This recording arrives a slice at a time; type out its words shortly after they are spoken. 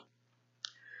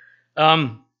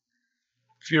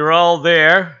If you're all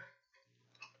there,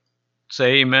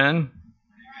 say amen.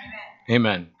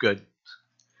 Amen. Good.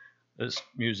 This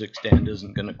music stand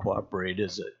isn't going to cooperate,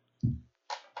 is it?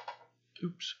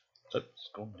 Oops. It's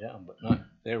going down, but not.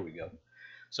 There we go.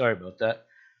 Sorry about that.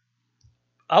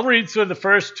 I'll read through the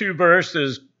first two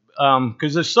verses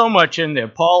because there's so much in there.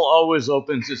 Paul always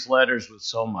opens his letters with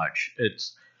so much.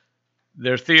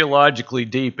 They're theologically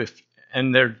deep,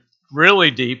 and they're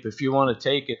really deep if you want to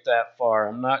take it that far.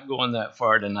 I'm not going that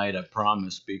far tonight, I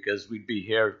promise, because we'd be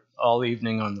here all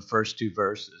evening on the first two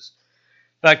verses.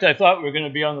 In fact, I thought we were going to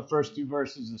be on the first two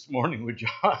verses this morning with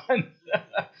John.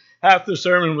 Half the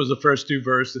sermon was the first two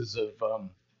verses of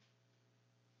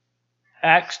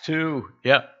Acts 2.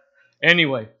 Yeah.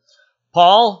 Anyway,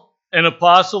 Paul, an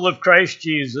apostle of Christ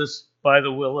Jesus, by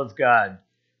the will of God,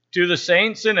 to the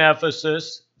saints in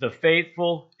Ephesus, the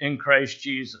faithful in Christ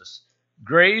Jesus.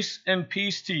 Grace and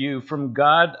peace to you from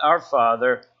God our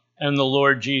Father and the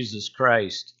Lord Jesus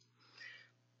Christ.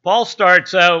 Paul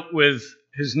starts out with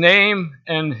his name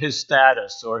and his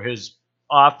status, or his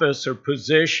office or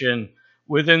position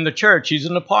within the church. He's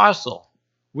an apostle.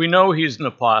 We know he's an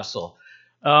apostle.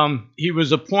 He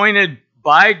was appointed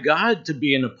by God to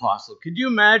be an apostle. Could you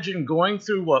imagine going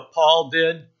through what Paul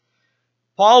did?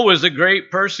 Paul was a great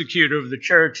persecutor of the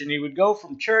church, and he would go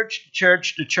from church to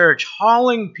church to church,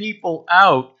 hauling people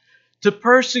out to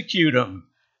persecute them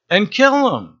and kill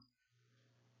them.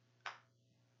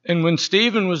 And when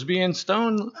Stephen was being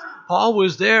stoned, Paul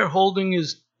was there holding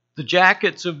the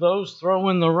jackets of those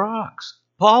throwing the rocks.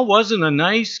 Paul wasn't a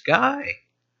nice guy.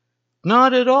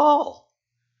 Not at all.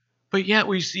 But yet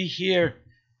we see here,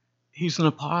 he's an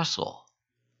apostle.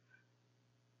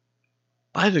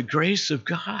 By the grace of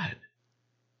God.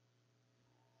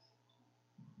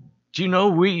 Do you know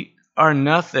we are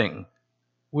nothing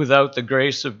without the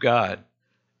grace of God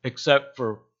except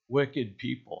for wicked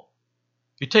people?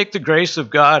 You take the grace of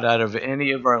God out of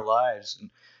any of our lives, and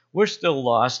we're still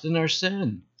lost in our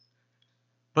sin.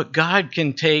 But God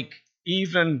can take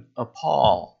even a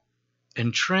Paul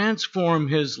and transform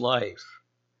his life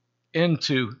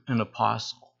into an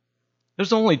apostle.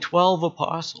 There's only 12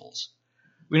 apostles.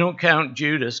 We don't count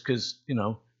Judas because, we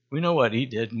know what he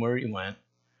did and where he went.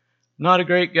 Not a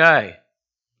great guy.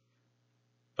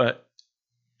 But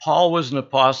Paul was an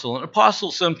apostle. An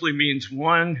apostle simply means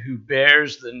one who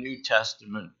bears the New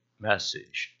Testament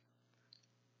message.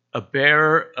 A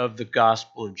bearer of the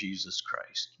gospel of Jesus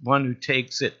Christ. One who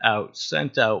takes it out,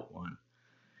 sent out one.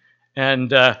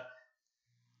 And,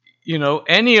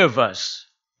 any of us,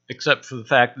 except for the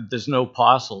fact that there's no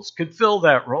apostles, could fill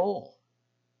that role.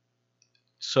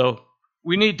 So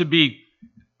we need to be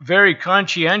very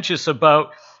conscientious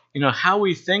about, how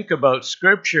we think about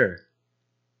Scripture.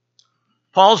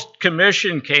 Paul's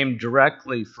commission came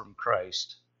directly from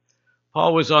Christ.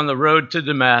 Paul was on the road to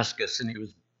Damascus, and he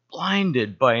was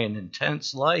blinded by an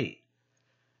intense light.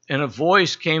 And a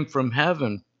voice came from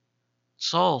heaven,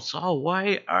 Saul, Saul,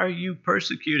 why are you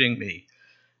persecuting me?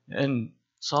 And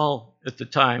Saul, at the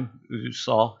time,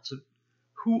 Saul said,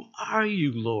 who are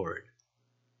you, Lord?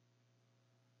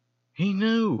 He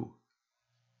knew.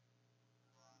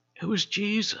 It was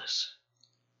Jesus.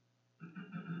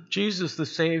 Jesus, the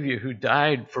Savior, who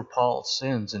died for Paul's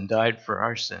sins and died for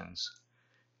our sins.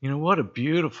 What a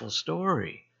beautiful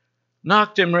story.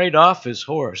 Knocked him right off his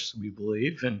horse, we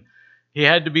believe, and he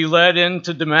had to be led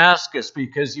into Damascus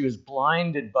because he was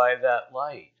blinded by that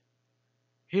light.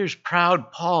 Here's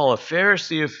proud Paul, a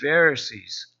Pharisee of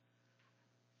Pharisees.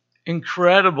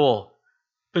 Incredible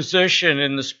position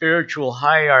in the spiritual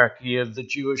hierarchy of the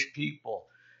Jewish people.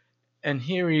 And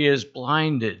here he is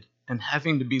blinded and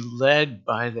having to be led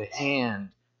by the hand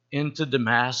into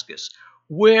Damascus,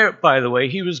 where, by the way,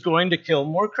 he was going to kill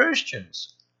more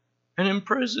Christians and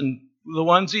imprison the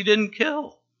ones he didn't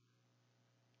kill.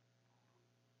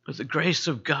 But the grace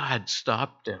of God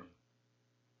stopped him,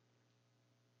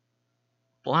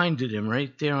 blinded him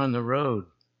right there on the road.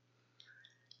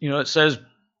 It says,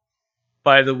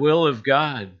 by the will of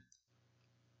God.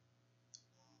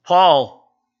 Paul,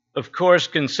 of course,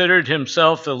 considered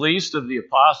himself the least of the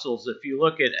apostles. If you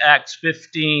look at Acts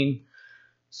 15,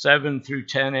 7 through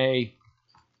 10a,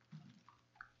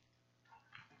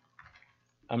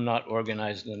 I'm not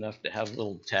organized enough to have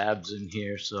little tabs in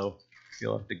here, so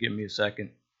you'll have to give me a second.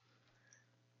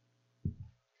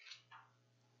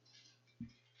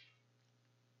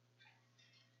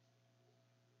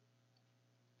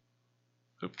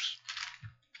 Oops.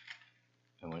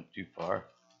 I went too far.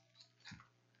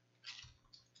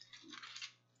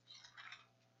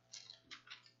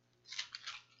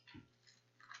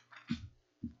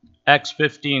 Acts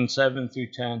 15, 7 through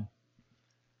 10.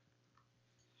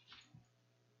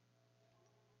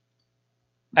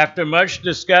 After much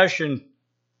discussion,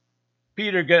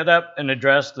 Peter got up and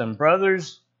addressed them.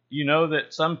 Brothers, you know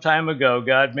that some time ago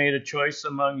God made a choice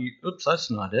among you. Oops,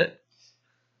 that's not it.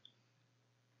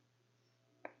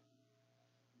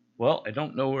 Well, I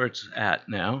don't know where it's at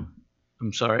now.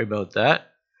 I'm sorry about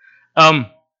that.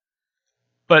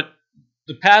 But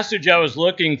the passage I was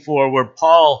looking for where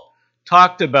Paul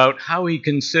talked about how he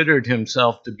considered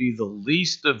himself to be the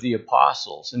least of the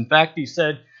apostles. In fact, he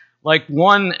said, like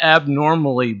one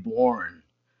abnormally born.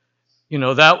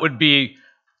 That would be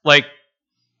like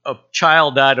a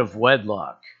child out of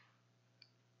wedlock.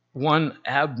 One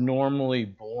abnormally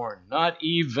born, not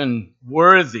even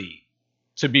worthy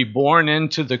to be born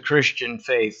into the Christian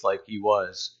faith like he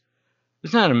was.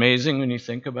 Isn't that amazing when you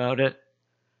think about it?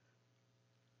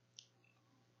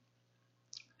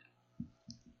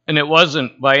 And it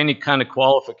wasn't by any kind of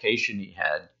qualification he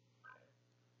had.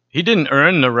 He didn't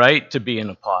earn the right to be an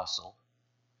apostle.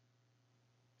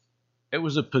 It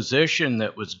was a position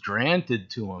that was granted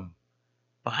to him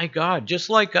by God, just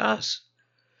like us.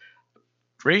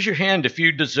 Raise your hand if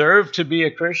you deserve to be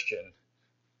a Christian.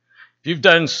 If you've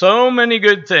done so many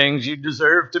good things, you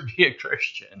deserve to be a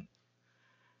Christian.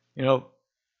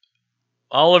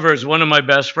 Oliver is one of my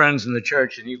best friends in the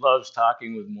church, and he loves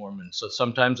talking with Mormons. So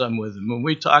sometimes I'm with him when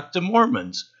we talk to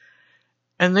Mormons.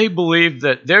 And they believe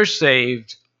that they're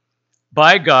saved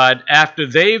by God after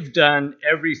they've done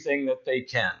everything that they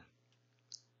can.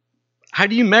 How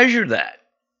do you measure that?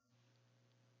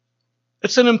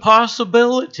 It's an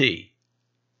impossibility.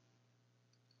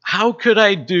 How could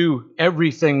I do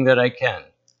everything that I can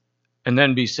and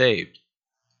then be saved?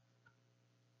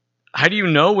 How do you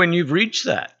know when you've reached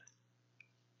that?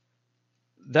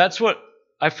 That's what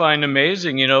I find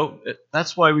amazing.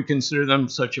 That's why we consider them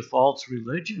such a false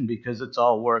religion, because it's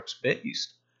all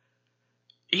works-based.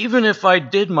 Even if I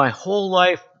did my whole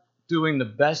life doing the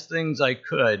best things I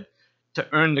could to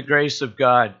earn the grace of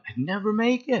God, I'd never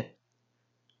make it.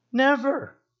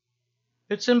 Never.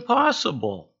 It's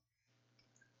impossible.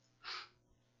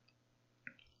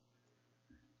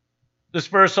 This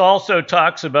verse also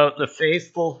talks about the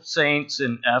faithful saints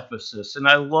in Ephesus, and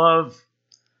I love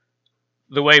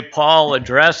the way Paul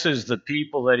addresses the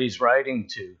people that he's writing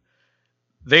to.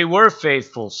 They were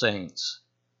faithful saints.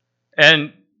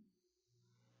 And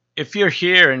if you're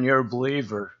here and you're a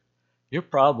believer, you're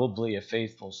probably a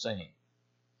faithful saint.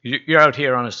 You're out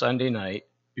here on a Sunday night.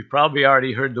 You probably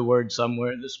already heard the word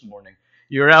somewhere this morning.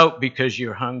 You're out because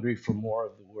you're hungry for more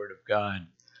of the word of God.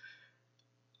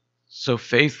 So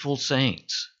faithful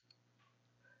saints.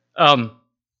 In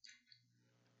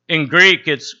Greek,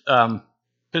 it's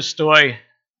pistoi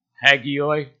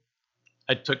hagioi.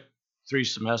 I took 3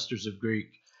 semesters of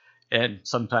Greek, and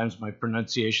sometimes my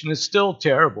pronunciation is still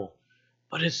terrible.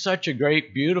 But it's such a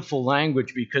great, beautiful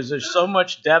language because there's so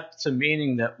much depth to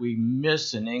meaning that we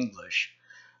miss in English.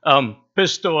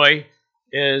 Pistoi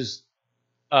is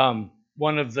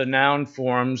one of the noun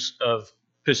forms of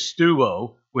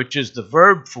pistuo, which is the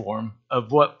verb form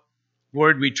of what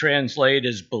word we translate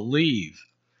as believe.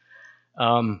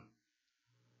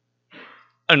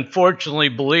 Unfortunately,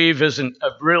 believe isn't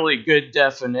a really good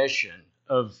definition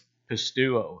of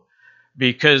pistuo,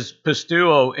 because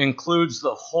pistuo includes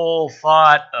the whole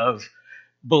thought of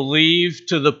believe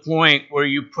to the point where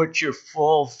you put your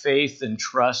full faith and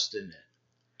trust in it.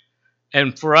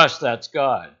 And for us, that's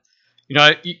God.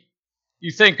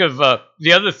 You think of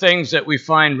the other things that we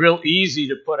find real easy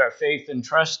to put our faith and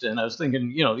trust in. I was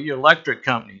thinking, the electric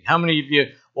company. How many of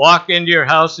you walk into your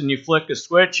house and you flick a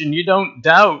switch and you don't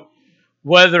doubt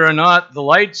whether or not the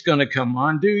light's going to come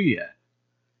on, do you?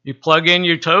 You plug in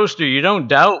your toaster, you don't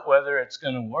doubt whether it's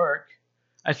going to work.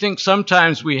 I think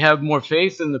sometimes we have more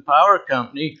faith in the power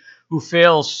company, who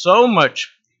fails so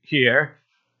much here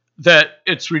that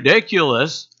it's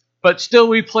ridiculous, but still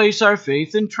we place our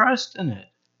faith and trust in it.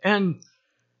 And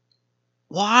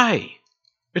why?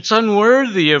 It's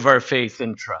unworthy of our faith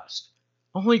and trust.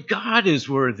 Only God is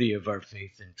worthy of our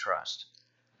faith and trust.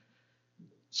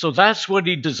 So that's what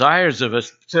he desires of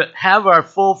us, to have our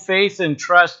full faith and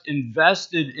trust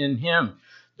invested in him.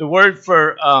 The word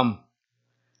for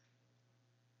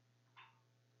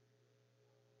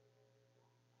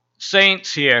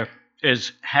saints here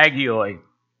is hagioi.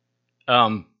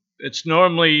 It's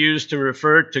normally used to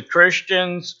refer to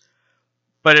Christians,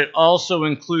 but it also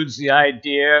includes the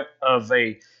idea of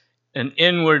an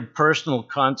inward personal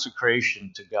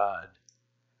consecration to God.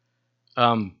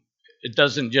 It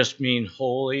doesn't just mean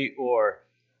holy or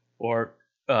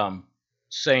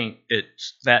saint.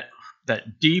 It's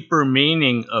that deeper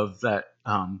meaning of that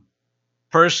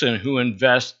person who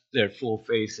invests their full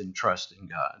faith and trust in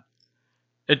God.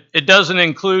 It doesn't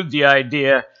include the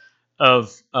idea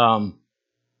of,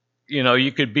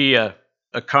 you could be a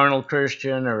carnal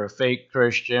Christian or a fake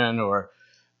Christian, or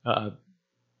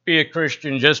be a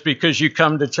Christian just because you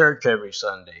come to church every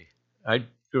Sunday. I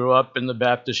grew up in the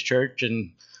Baptist church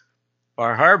in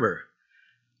Bar Harbor.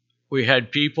 We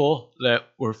had people that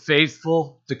were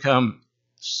faithful to come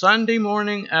Sunday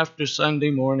morning after Sunday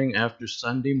morning after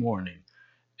Sunday morning.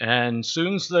 And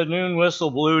soon as the noon whistle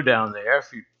blew down there,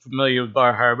 if you're familiar with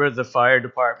Bar Harbor, the fire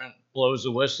department blows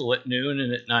a whistle at noon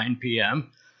and at 9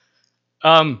 p.m.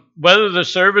 Whether the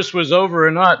service was over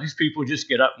or not, these people just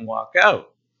get up and walk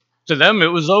out. To them, it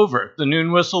was over. The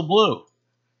noon whistle blew.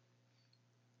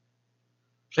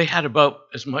 They had about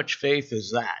as much faith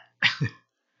as that.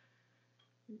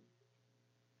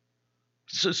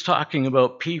 This is talking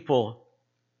about people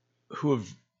who have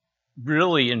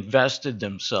really invested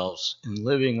themselves in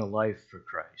living a life for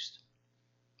Christ.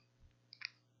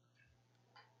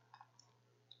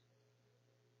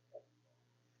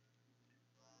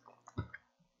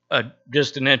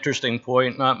 Just an interesting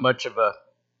point, not much of a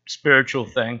spiritual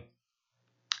thing.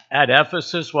 At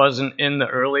Ephesus wasn't in the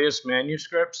earliest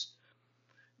manuscripts,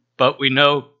 but we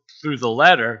know through the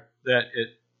letter that it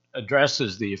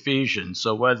addresses the Ephesians.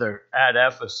 So whether at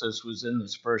Ephesus was in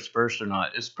this first verse or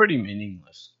not is pretty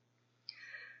meaningless.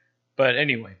 But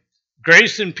anyway,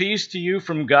 grace and peace to you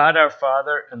from God our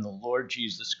Father and the Lord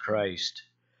Jesus Christ.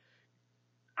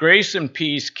 Grace and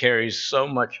peace carries so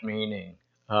much meaning.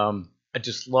 I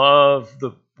just love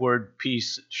the word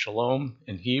peace, shalom,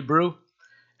 in Hebrew,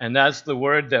 and that's the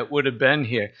word that would have been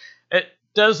here. It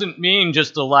doesn't mean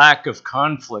just a lack of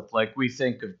conflict like we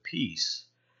think of peace.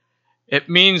 It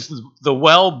means the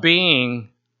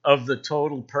well-being of the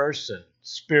total person,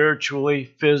 spiritually,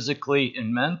 physically,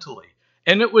 and mentally.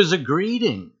 And it was a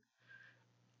greeting.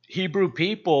 Hebrew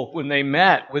people, when they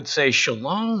met, would say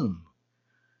shalom,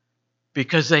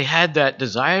 because they had that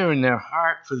desire in their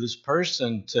heart for this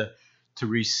person to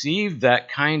receive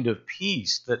that kind of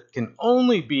peace that can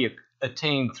only be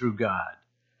attained through God.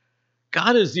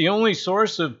 God is the only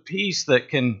source of peace that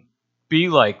can be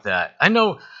like that. I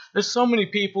know there's so many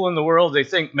people in the world, they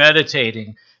think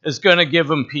meditating is going to give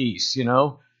them peace,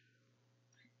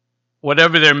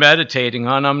 Whatever they're meditating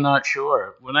on, I'm not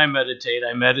sure. When I meditate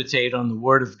on the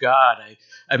Word of God.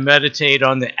 I meditate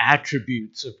on the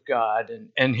attributes of God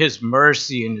and His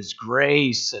mercy and His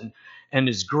grace and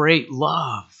His great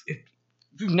love. If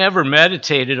you've never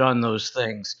meditated on those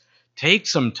things, take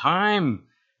some time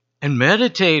and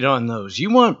meditate on those.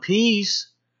 You want peace?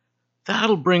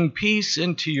 That'll bring peace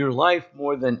into your life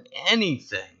more than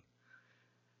anything.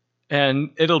 And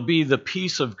it'll be the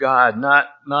peace of God, not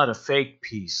a fake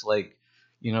peace, like,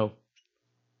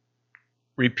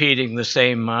 repeating the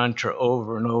same mantra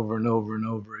over and over and over and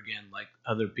over again, like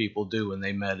other people do when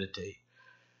they meditate.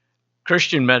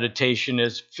 Christian meditation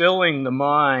is filling the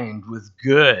mind with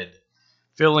good,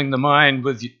 filling the mind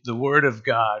with the Word of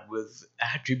God, with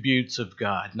attributes of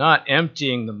God, not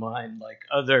emptying the mind like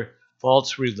other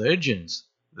false religions.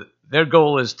 Their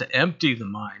goal is to empty the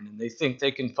mind, and they think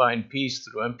they can find peace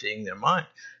through emptying their mind.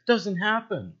 It doesn't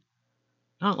happen.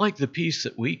 Not like the peace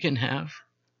that we can have.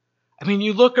 I mean,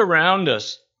 you look around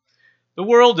us, the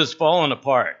world is falling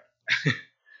apart.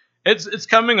 It's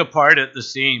coming apart at the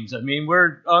seams. I mean,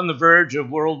 we're on the verge of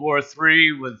World War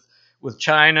III with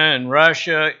China and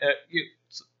Russia.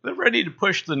 They're ready to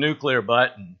push the nuclear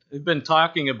button. They've been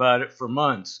talking about it for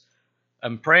months.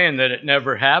 I'm praying that it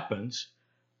never happens,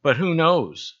 but who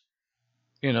knows?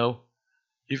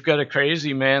 You've got a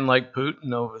crazy man like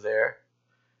Putin over there.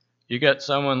 You got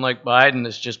someone like Biden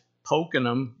that's just poking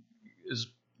him as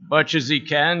much as he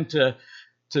can to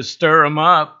stir him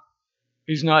up.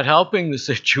 He's not helping the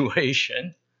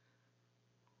situation.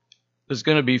 There's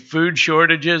going to be food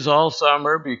shortages all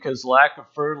summer because lack of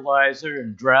fertilizer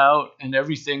and drought and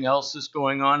everything else that's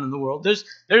going on in the world.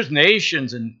 There's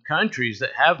nations and countries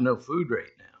that have no food right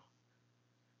now.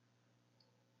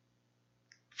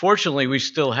 Fortunately, we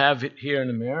still have it here in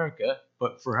America,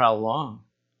 but for how long?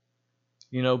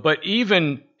 But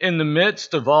even in the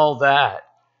midst of all that,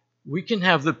 we can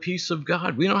have the peace of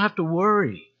God. We don't have to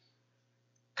worry,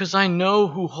 because I know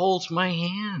who holds my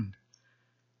hand.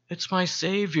 It's my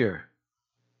Savior.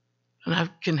 And I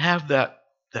can have that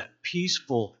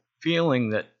peaceful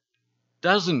feeling that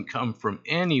doesn't come from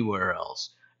anywhere else,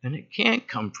 and it can't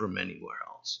come from anywhere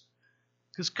else,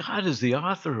 because God is the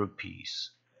author of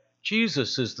peace.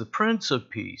 Jesus is the Prince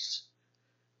of Peace,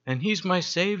 and He's my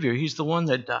Savior. He's the one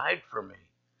that died for me.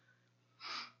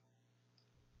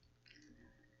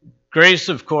 Grace,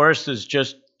 of course, is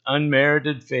just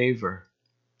unmerited favor.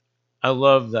 I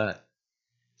love that.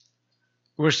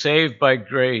 We're saved by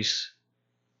grace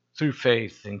through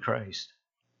faith in Christ.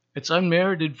 It's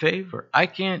unmerited favor. I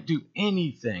can't do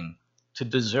anything to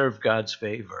deserve God's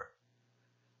favor.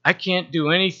 I can't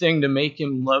do anything to make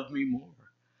him love me more.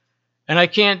 And I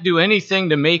can't do anything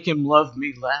to make him love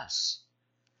me less,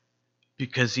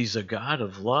 because he's a God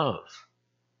of love.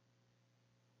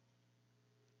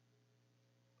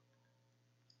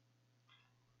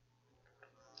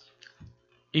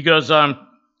 He goes on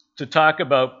to talk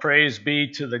about praise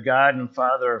be to the God and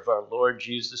Father of our Lord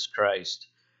Jesus Christ.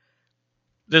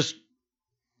 This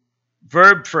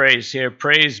verb phrase here,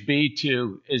 praise be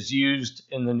to, is used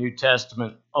in the New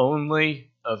Testament only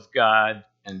of God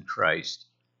and Christ.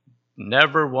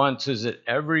 Never once is it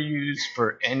ever used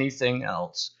for anything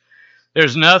else.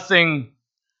 There's nothing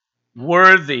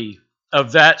worthy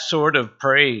of that sort of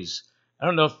praise. I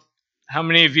don't know how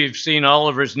many of you have seen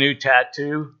Oliver's new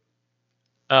tattoo.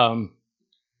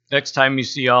 Next time you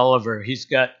see Oliver, he's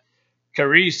got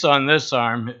charis on this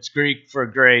arm. It's Greek for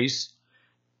grace,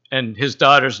 and his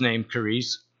daughter's named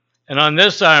Charis. And on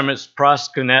this arm, it's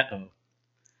proskuneo.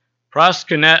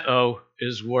 Proskuneo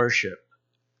is worship.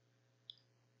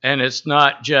 And it's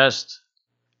not just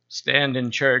stand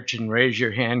in church and raise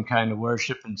your hand kind of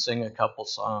worship and sing a couple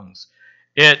songs.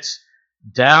 It's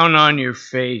down on your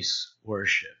face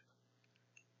worship.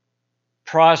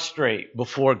 Prostrate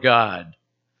before God,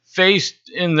 face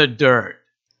in the dirt,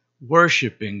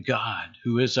 worshiping God,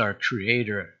 who is our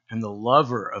creator and the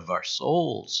lover of our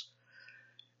souls.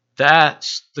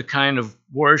 That's the kind of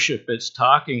worship it's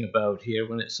talking about here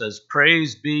when it says,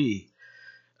 praise be.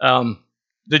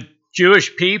 The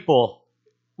Jewish people,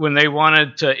 when they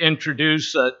wanted to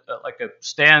introduce a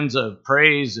stanza of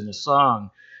praise in a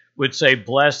song, would say,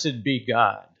 blessed be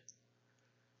God.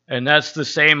 And that's the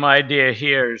same idea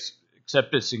here,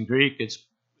 except it's in Greek. It's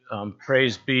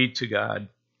praise be to God.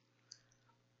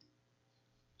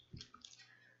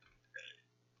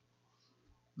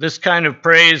 This kind of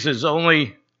praise is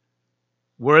only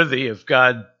worthy of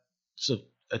God's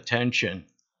attention.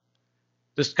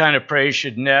 This kind of praise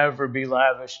should never be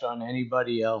lavished on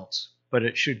anybody else, but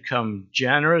it should come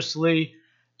generously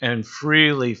and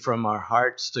freely from our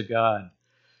hearts to God.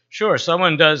 Sure,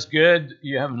 someone does good,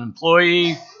 you have an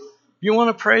employee, you want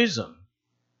to praise them,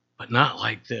 but not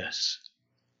like this.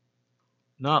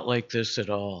 Not like this at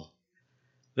all.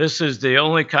 This is the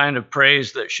only kind of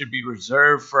praise that should be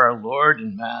reserved for our Lord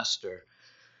and Master,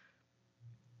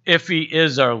 if he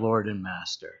is our Lord and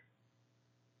Master.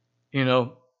 You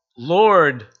know,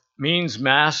 Lord means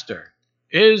master.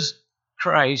 Is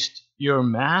Christ your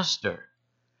master?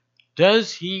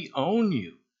 Does he own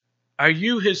you? Are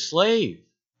you his slave?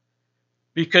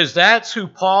 Because that's who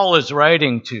Paul is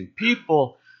writing to,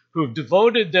 people who have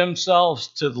devoted themselves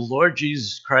to the Lord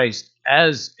Jesus Christ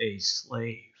as a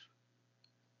slave.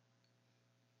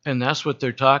 And that's what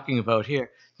they're talking about here.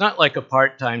 Not like a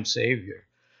part-time savior.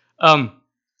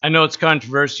 I know it's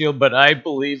controversial, but I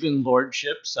believe in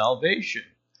lordship salvation.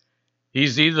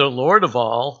 He's either Lord of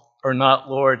all or not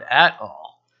Lord at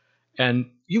all. And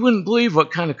you wouldn't believe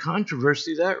what kind of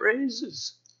controversy that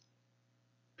raises.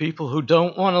 People who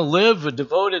don't want to live a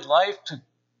devoted life to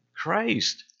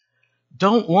Christ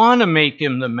don't want to make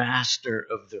him the master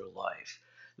of their life.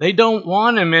 They don't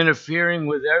want him interfering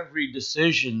with every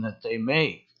decision that they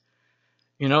make.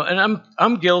 You know, and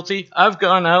I'm guilty. I've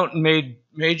gone out and made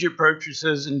major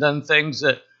purchases and done things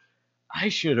that I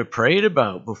should have prayed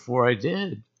about before I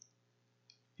did.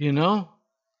 You know,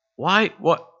 why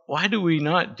do we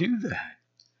not do that?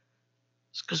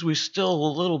 It's because we're still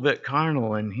a little bit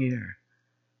carnal in here.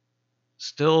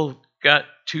 Still got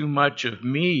too much of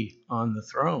me on the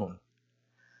throne.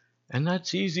 And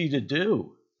that's easy to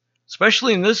do,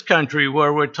 especially in this country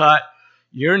where we're taught,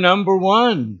 you're number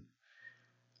one.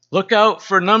 Look out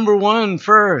for number one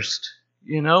first.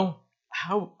 You know,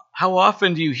 how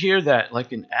often do you hear that,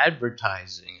 like in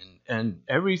advertising and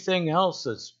everything else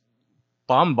that's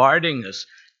bombarding us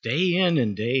day in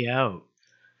and day out?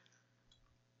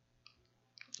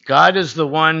 God is the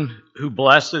one who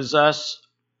blesses us,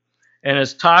 and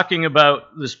is talking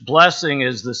about this blessing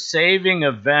as the saving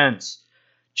events,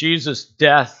 Jesus'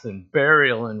 death and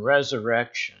burial and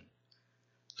resurrection.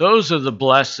 Those are the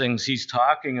blessings he's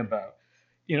talking about.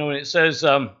 You know, when it says,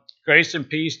 grace and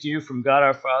peace to you from God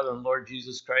our Father and Lord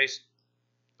Jesus Christ.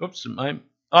 Oops,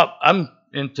 I'm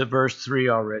into verse 3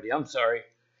 already. I'm sorry.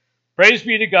 Praise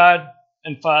be to God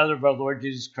and Father of our Lord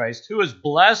Jesus Christ, who has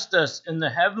blessed us in the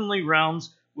heavenly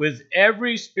realms with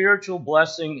every spiritual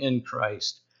blessing in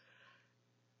Christ.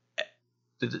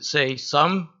 Did it say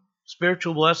some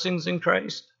spiritual blessings in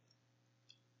Christ?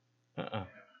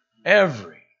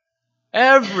 Every.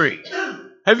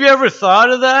 Have you ever thought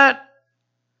of that?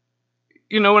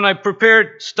 When I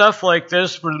prepared stuff like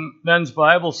this for men's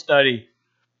Bible study,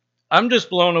 I'm just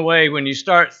blown away when you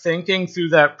start thinking through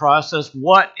that process.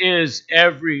 What is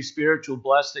every spiritual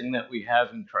blessing that we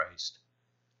have in Christ?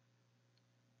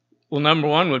 Well, number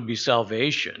one would be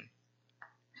salvation.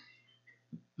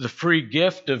 The free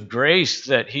gift of grace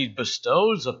that he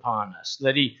bestows upon us,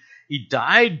 that he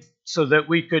died so that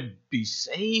we could be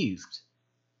saved.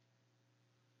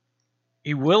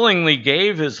 He willingly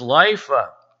gave his life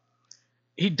up.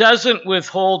 He doesn't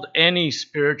withhold any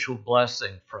spiritual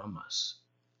blessing from us.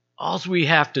 All we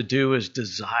have to do is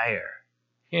desire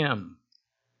him.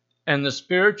 And the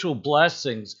spiritual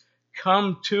blessings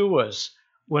come to us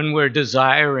when we're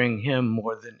desiring him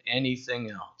more than anything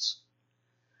else.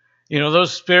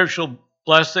 Those spiritual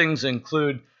blessings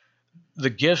include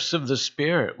the gifts of the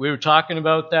Spirit. We were talking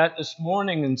about that this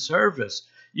morning in service.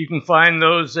 You can find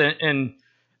those in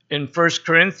 1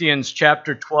 Corinthians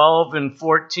chapter 12 and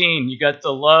 14. You got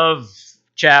the love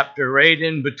chapter right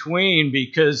in between,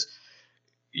 because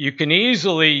you can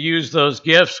easily use those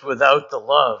gifts without the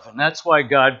love. And that's why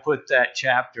God put that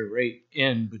chapter right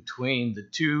in between the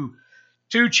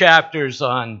two chapters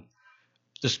on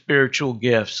the spiritual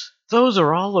gifts. Those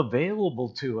are all available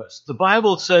to us. The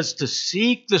Bible says to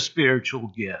seek the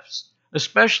spiritual gifts,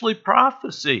 especially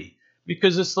prophecy,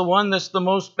 because it's the one that's the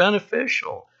most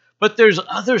beneficial. But there's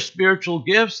other spiritual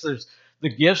gifts. There's the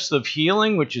gifts of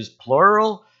healing, which is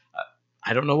plural.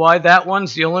 I don't know why that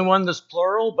one's the only one that's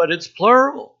plural, but it's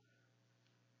plural.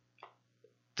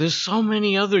 There's so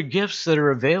many other gifts that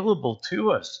are available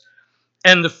to us.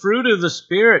 And the fruit of the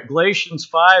Spirit, Galatians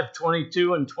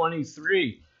 5:22 and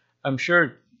 23. I'm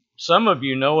sure some of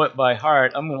you know it by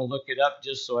heart. I'm going to look it up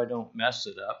just so I don't mess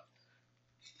it up.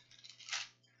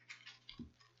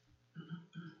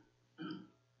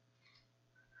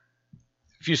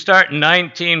 If you start in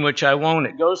 19, which I won't,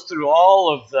 it goes through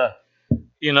all of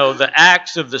the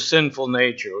acts of the sinful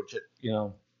nature, which,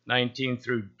 19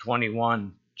 through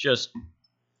 21. Just,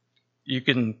 you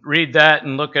can read that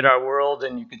and look at our world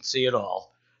and you can see it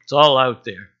all. It's all out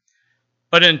there.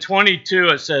 But in 22,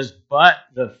 it says, but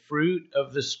the fruit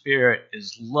of the Spirit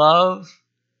is love,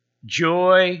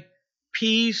 joy,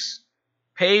 peace,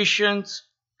 patience,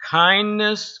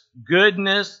 kindness,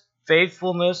 goodness,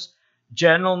 faithfulness,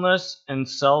 gentleness, and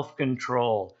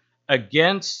self-control.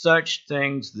 Against such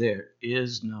things there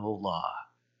is no law.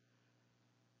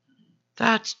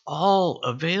 That's all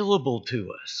available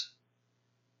to us.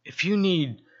 If you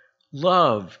need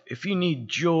love, if you need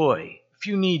joy, if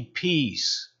you need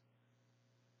peace,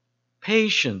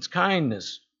 patience,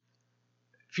 kindness,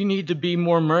 if you need to be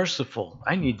more merciful,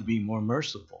 I need to be more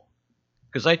merciful,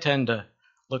 because I tend to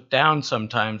look down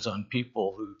sometimes on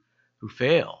people who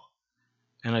fail.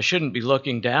 And I shouldn't be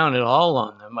looking down at all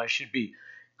on them. I should be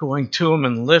going to them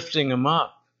and lifting them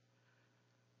up.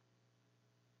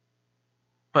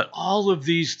 But all of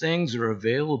these things are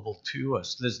available to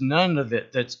us. There's none of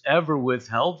it that's ever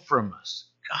withheld from us.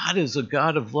 God is a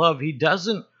God of love. He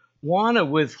doesn't want to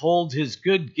withhold his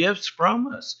good gifts from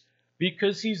us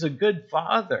because he's a good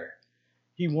Father.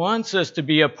 He wants us to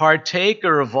be a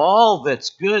partaker of all that's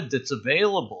good, that's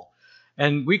available.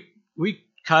 And we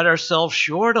cut ourselves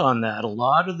short on that a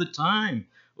lot of the time.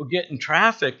 We'll get in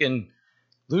traffic and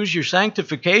lose your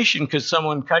sanctification because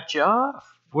someone cut you off.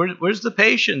 Where's the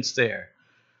patience there?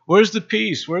 Where's the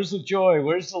peace? Where's the joy?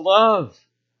 Where's the love?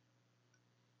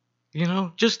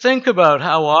 Just think about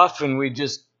how often we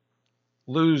just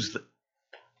lose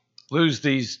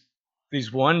these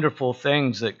wonderful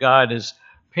things that God has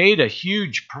paid a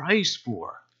huge price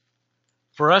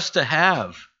for us to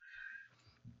have.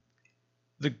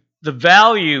 The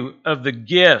value of the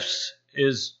gifts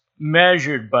is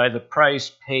measured by the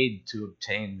price paid to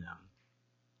obtain them.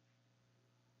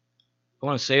 I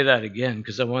want to say that again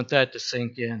because I want that to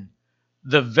sink in.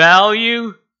 The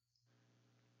value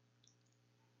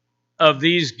of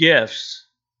these gifts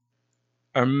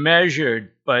are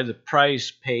measured by the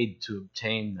price paid to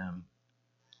obtain them.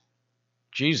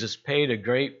 Jesus paid a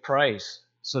great price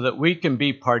so that we can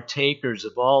be partakers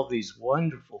of all these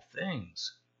wonderful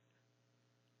things.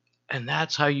 And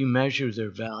that's how you measure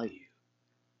their value.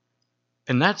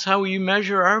 And that's how you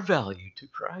measure our value to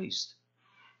Christ,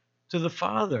 to the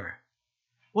Father.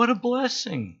 What a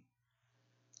blessing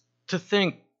to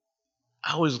think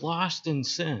I was lost in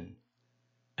sin,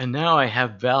 and now I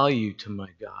have value to my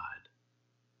God.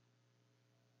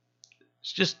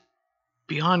 It's just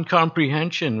beyond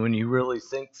comprehension when you really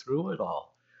think through it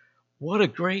all. What a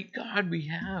great God we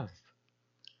have.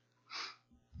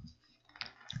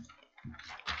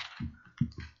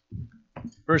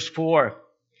 Verse 4,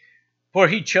 for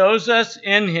he chose us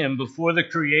in him before the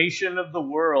creation of the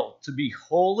world to be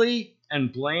holy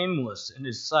and blameless in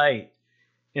his sight.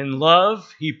 In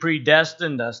love, he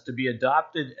predestined us to be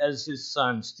adopted as his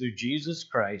sons through Jesus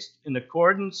Christ in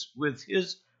accordance with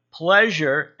his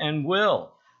pleasure and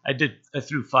will. I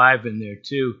threw 5 in there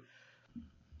too.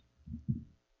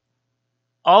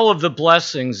 All of the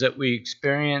blessings that we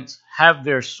experience have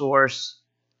their source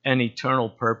and eternal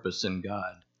purpose in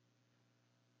God.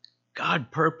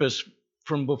 God purposed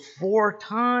from before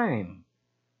time,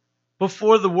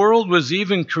 before the world was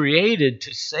even created,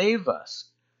 to save us.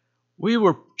 We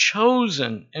were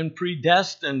chosen and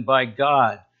predestined by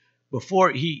God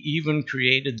before he even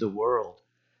created the world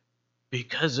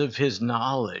because of his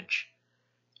knowledge.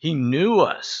 He knew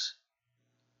us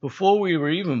before we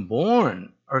were even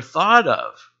born or thought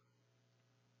of.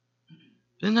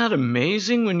 Isn't that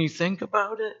amazing when you think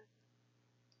about it?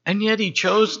 And yet he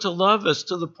chose to love us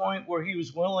to the point where he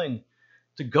was willing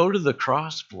to go to the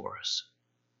cross for us.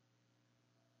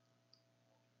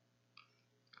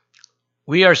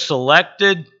 We are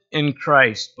selected in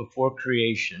Christ before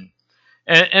creation.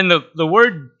 And the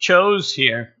word chose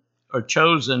here, or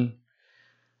chosen,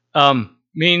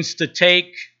 means to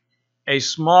take a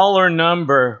smaller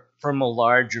number from a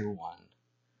larger one.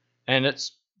 And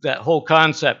that whole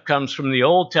concept comes from the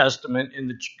Old Testament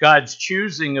in God's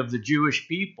choosing of the Jewish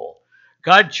people.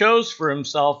 God chose for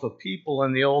himself a people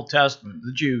in the Old Testament,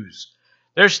 the Jews.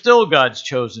 They're still God's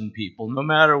chosen people, no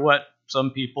matter what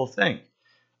some people think.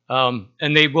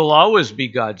 And they will always be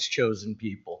God's chosen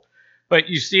people. But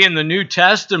you see, in the New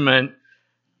Testament,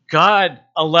 God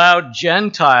allowed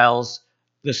Gentiles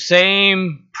the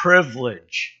same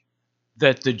privilege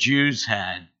that the Jews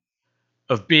had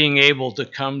of being able to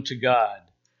come to God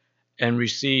and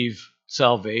receive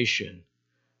salvation.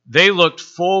 They looked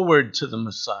forward to the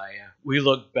Messiah. We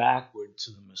look backward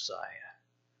to the Messiah.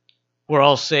 We're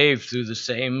all saved through the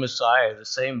same Messiah, the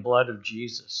same blood of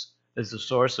Jesus as the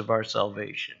source of our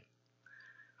salvation.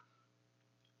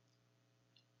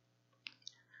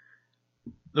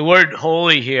 The word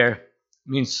holy here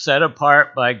means set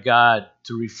apart by God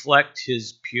to reflect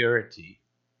his purity.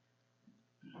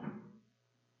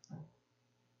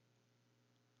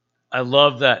 I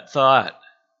love that thought.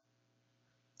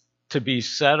 To be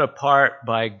set apart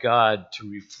by God to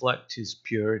reflect his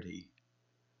purity.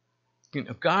 You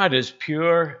know, God is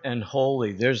pure and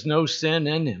holy. There's no sin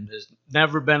in him. There's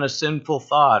never been a sinful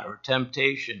thought or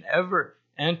temptation ever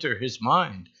enter his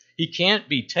mind. He can't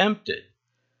be tempted,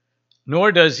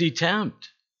 nor does he tempt.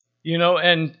 You know,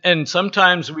 and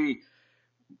sometimes we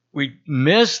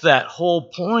miss that whole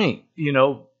point, you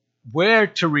know, where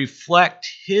to reflect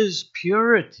his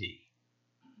purity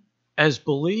as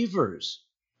believers.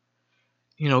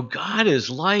 You know, God is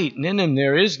light, and in him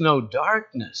there is no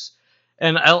darkness.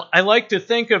 And I like to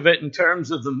think of it in terms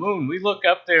of the moon. We look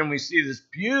up there and we see this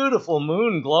beautiful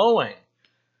moon glowing,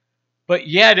 but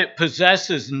yet it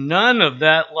possesses none of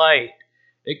that light.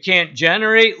 It can't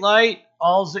generate light.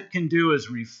 All it can do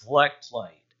is reflect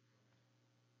light.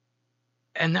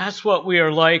 And that's what we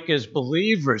are like as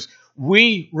believers.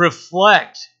 We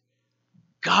reflect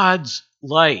God's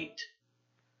light.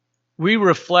 We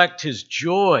reflect his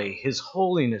joy, his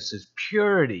holiness, his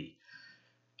purity,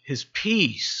 his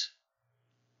peace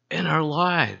in our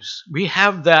lives. We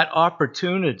have that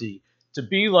opportunity to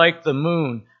be like the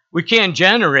moon. We can't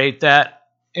generate that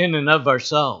in and of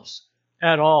ourselves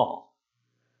at all.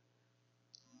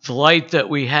 The light that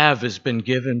we have has been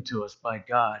given to us by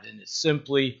God, and it's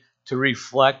simply to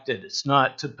reflect it. It's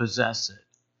not to possess it.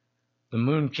 The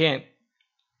moon can't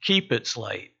keep its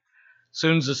light. As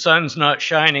soon as the sun's not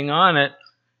shining on it,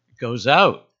 it goes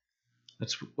out.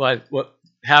 That's what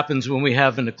happens when we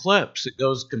have an eclipse. It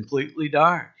goes completely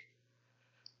dark.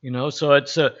 You know, so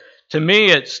to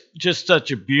me, it's just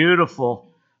such a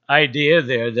beautiful idea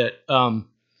there that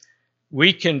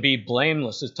we can be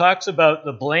blameless. It talks about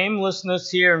the blamelessness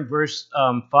here in verse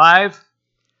 5.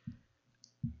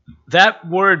 That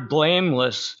word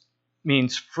blameless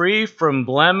means free from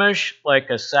blemish, like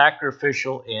a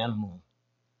sacrificial animal.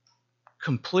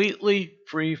 Completely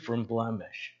free from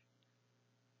blemish.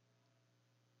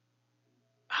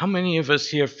 How many of us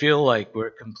here feel like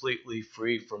we're completely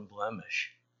free from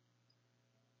blemish?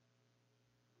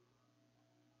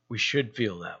 We should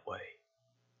feel that way,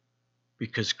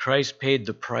 because Christ paid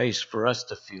the price for us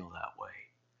to feel that way.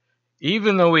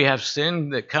 Even though we have sin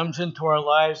that comes into our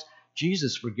lives,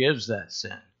 Jesus forgives that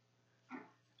sin.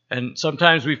 And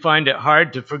sometimes we find it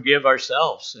hard to forgive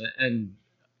ourselves, and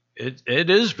it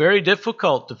is very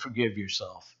difficult to forgive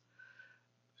yourself.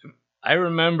 I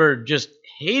remember just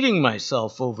hating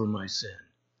myself over my sin.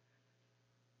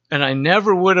 And I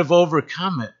never would have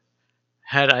overcome it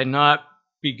had I not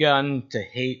begun to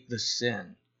hate the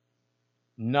sin.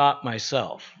 not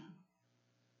myself.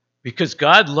 Because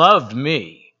God loved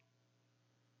me.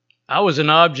 I was an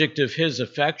object of his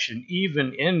affection,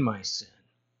 even in my sin.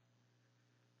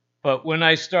 But when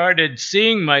I started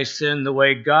seeing my sin the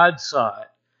way God saw it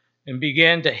and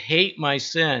began to hate my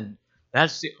sin,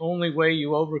 that's the only way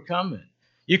you overcome it.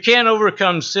 You can't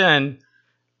overcome sin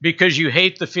because you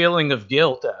hate the feeling of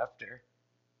guilt after.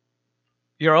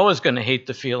 You're always going to hate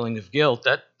the feeling of guilt.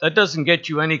 That doesn't get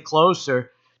you any closer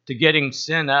to getting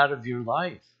sin out of your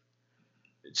life.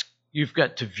 You've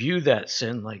got to view that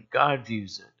sin like God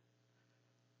views it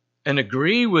and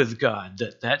agree with God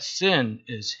that that sin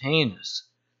is heinous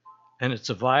and it's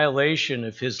a violation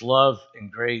of his love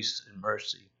and grace and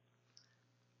mercy.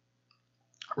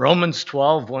 Romans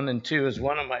 12, 1 and 2 is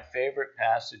one of my favorite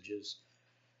passages.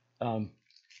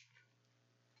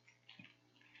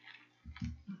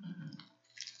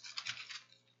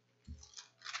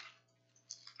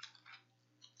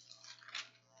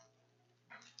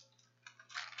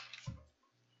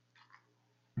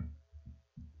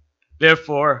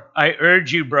 Therefore, I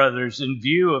urge you, brothers, in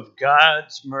view of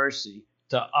God's mercy,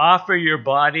 to offer your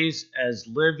bodies as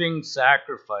living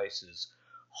sacrifices,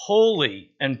 holy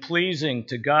and pleasing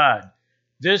to God.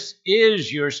 This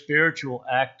is your spiritual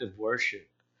act of worship.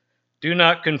 Do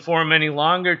not conform any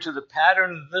longer to the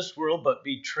pattern of this world, but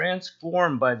be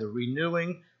transformed by the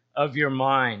renewing of your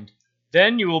mind.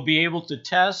 Then you will be able to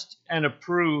test and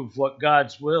approve what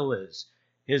God's will is,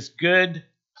 his good,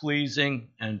 pleasing,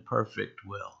 and perfect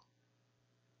will.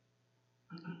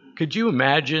 Could you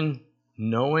imagine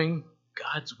knowing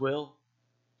God's will,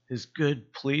 his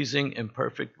good, pleasing, and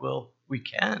perfect will? We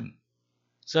can.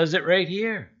 It says it right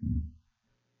here.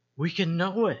 We can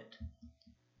know it.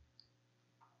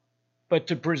 But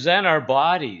to present our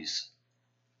bodies,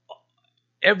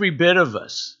 every bit of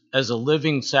us, as a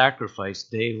living sacrifice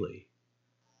daily.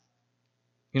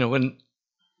 You know, when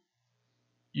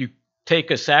you take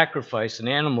a sacrifice, an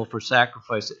animal for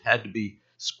sacrifice, it had to be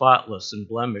spotless and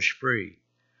blemish free.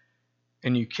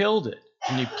 And you killed it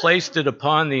and you placed it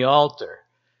upon the altar.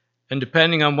 And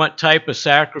depending on what type of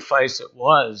sacrifice it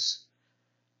was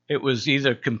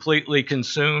either completely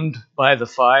consumed by the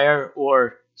fire,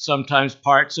 or sometimes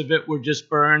parts of it were just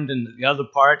burned and the other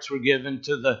parts were given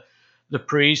to the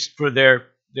priest for their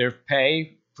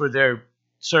pay, for their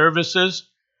services.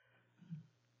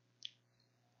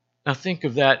 Now think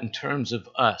of that in terms of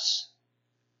us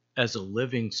as a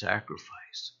living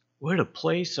sacrifice. We're to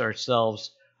place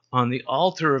ourselves on the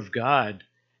altar of God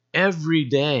every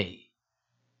day.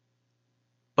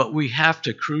 But we have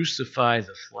to crucify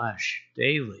the flesh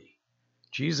daily.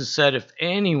 Jesus said, if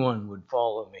anyone would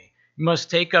follow me, he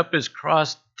must take up his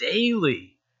cross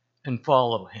daily and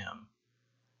follow him.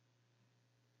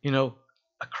 You know,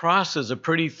 a cross is a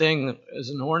pretty thing as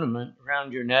an ornament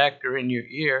around your neck or in your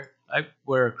ear. I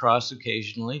wear a cross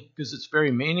occasionally because it's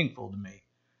very meaningful to me.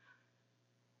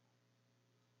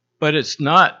 But it's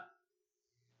not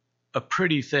a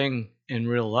pretty thing in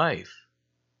real life.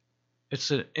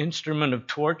 It's an instrument of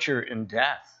torture and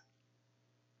death.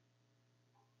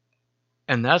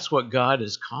 And that's what God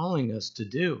is calling us to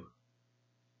do.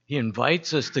 He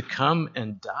invites us to come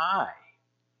and die.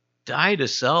 Die to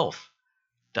self.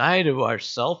 Die to our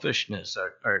selfishness,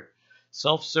 our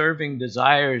self-serving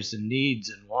desires and needs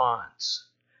and wants.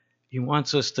 He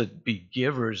wants us to be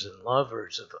givers and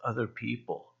lovers of other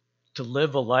people, to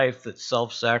live a life that's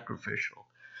self-sacrificial.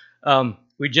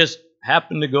 We just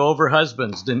happened to go over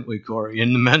husbands, didn't we, Corey,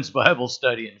 in the men's Bible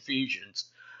study in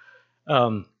Ephesians.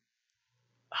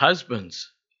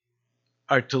 Husbands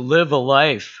are to live a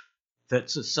life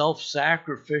that's a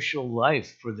self-sacrificial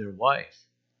life for their wife.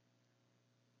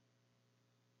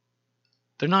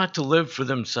 They're not to live for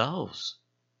themselves.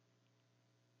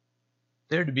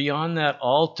 They're to be on that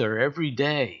altar every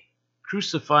day,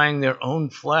 crucifying their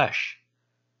own flesh.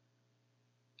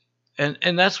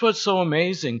 And that's what's so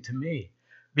amazing to me,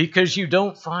 because you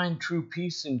don't find true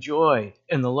peace and joy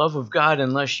in the love of God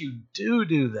unless you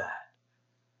do that.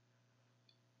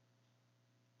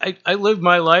 I lived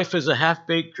my life as a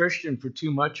half-baked Christian for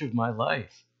too much of my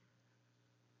life.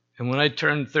 And when I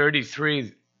turned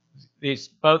 33, it's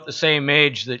about the same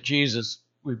age that Jesus,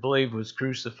 we believe, was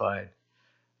crucified,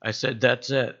 I said, that's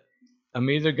it. I'm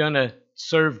either going to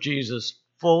serve Jesus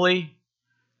fully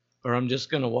or I'm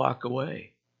just going to walk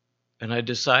away. And I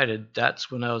decided that's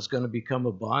when I was going to become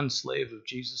a bond slave of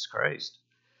Jesus Christ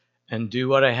and do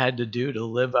what I had to do to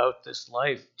live out this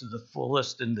life to the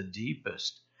fullest and the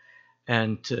deepest,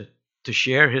 and to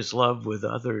share his love with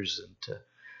others, and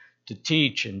to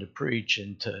teach and to preach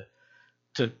and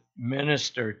to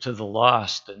minister to the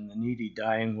lost and the needy,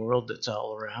 dying world that's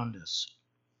all around us.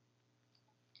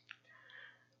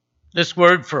 This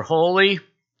word for holy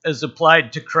is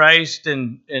applied to Christ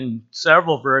in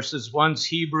several verses. One's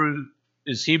Hebrews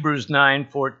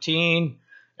 9:14,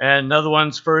 and another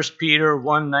one's 1 Peter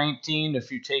 1:19, if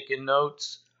you're taking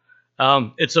notes.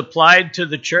 It's applied to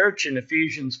the church in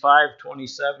Ephesians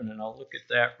 5:27, and I'll look at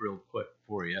that real quick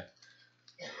for you,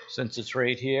 since it's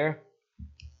right here.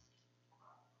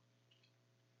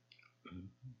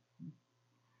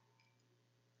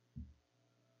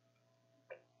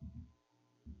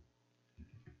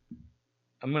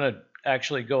 I'm going to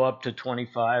actually go up to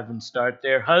 25 and start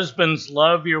there. Husbands,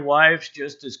 love your wives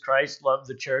just as Christ loved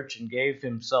the church and gave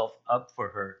himself up for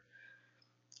her.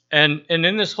 And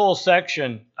in this whole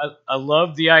section, I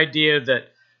love the idea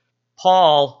that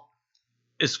Paul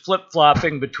is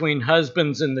flip-flopping between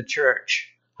husbands in the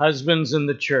church, husbands in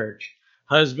the church,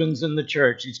 husbands in the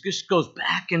church. He just goes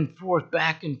back and forth,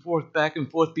 back and forth, back and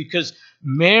forth, because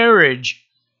marriage,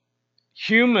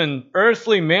 human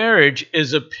earthly marriage,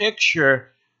 is a picture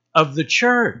of the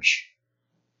church.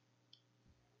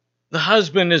 The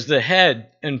husband is the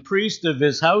head and priest of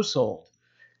his household.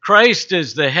 Christ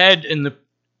is the head and the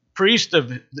priest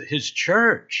of his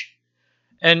church.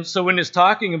 And so when it's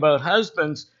talking about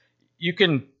husbands, you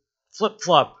can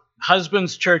flip-flop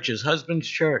husbands' churches, husband's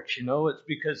church. It's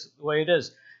because the way it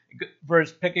is.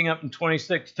 Verse picking up in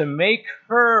 26, to make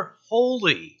her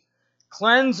holy,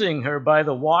 cleansing her by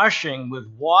the washing with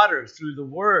water through the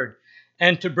word,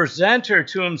 and to present her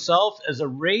to himself as a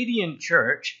radiant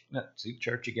church,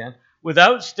 church again,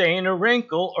 without stain or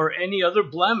wrinkle or any other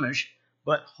blemish,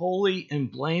 but holy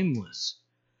and blameless.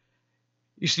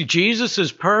 You see,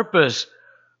 Jesus' purpose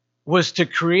was to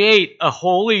create a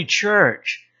holy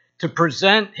church, to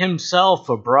present himself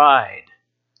a bride.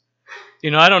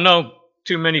 I don't know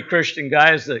too many Christian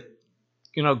guys that,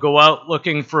 go out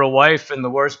looking for a wife in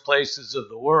the worst places of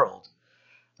the world.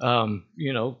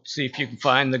 See if you can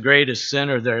find the greatest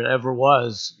sinner there ever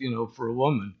was, for a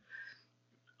woman.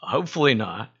 Hopefully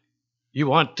not. You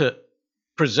want to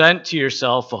present to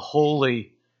yourself a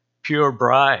holy, pure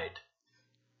bride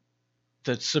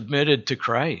that's submitted to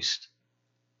Christ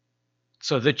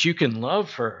so that you can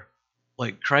love her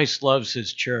like Christ loves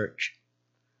his church.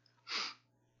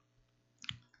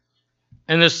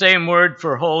 And the same word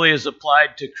for holy is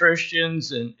applied to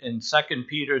Christians in 2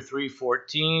 Peter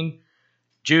 3:14,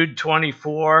 Jude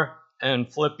 24,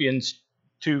 and Philippians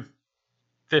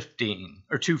 2:15,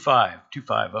 or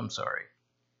 2:5, I'm sorry.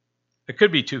 It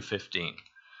could be 2:15.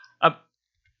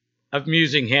 I'm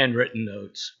using handwritten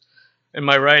notes, and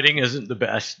my writing isn't the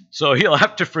best, so you'll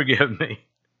have to forgive me.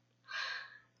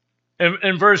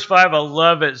 In verse 5, I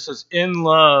love it. It says, in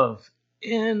love,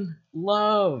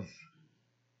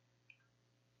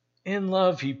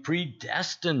 he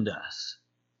predestined us.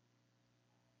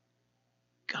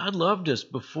 God loved us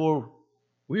before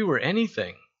we were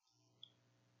anything.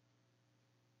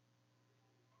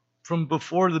 From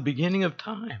before the beginning of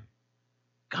time.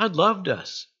 God loved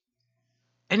us.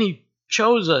 And he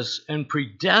chose us and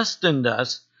predestined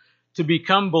us to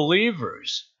become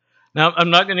believers. Now,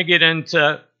 I'm not going to get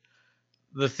into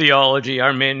the theology,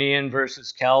 Arminian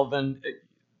versus Calvin.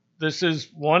 This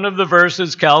is one of the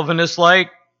verses Calvinists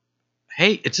like.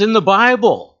 Hey, it's in the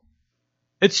Bible.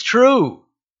 It's true.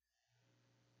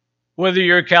 Whether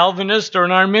you're a Calvinist or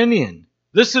an Arminian,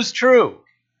 this is true.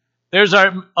 There's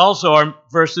also our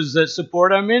verses that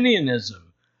support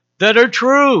Arminianism that are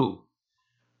true.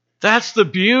 That's the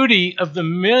beauty of the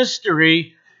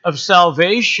mystery of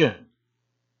salvation.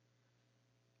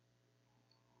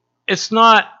 It's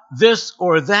not this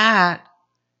or that.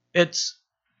 It's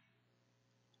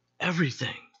everything.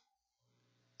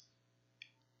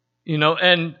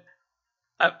 And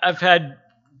I've had,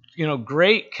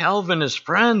 great Calvinist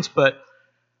friends, but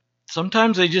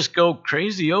sometimes they just go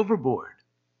crazy overboard.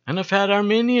 And I've had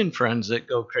Arminian friends that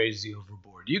go crazy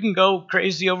overboard. You can go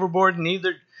crazy overboard in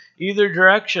either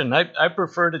direction. I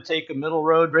prefer to take a middle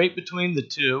road right between the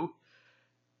two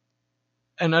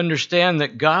and understand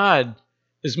that God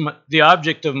is the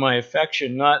object of my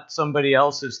affection, not somebody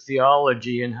else's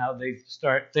theology and how they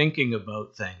start thinking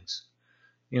about things.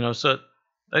 So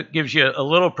that gives you a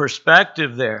little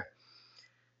perspective there.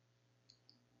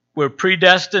 We're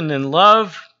predestined in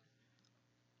love,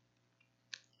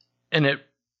 and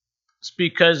it's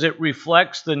because it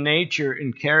reflects the nature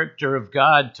and character of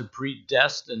God to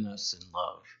predestine us in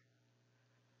love.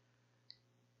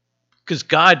 Because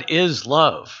God is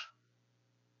love.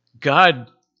 God,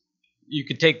 you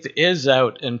could take the is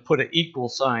out and put an equal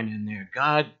sign in there.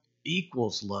 God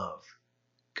equals love.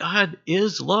 God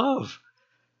is love.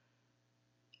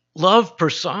 Love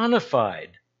personified.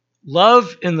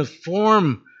 Love in the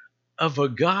form of a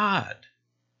God.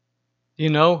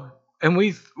 And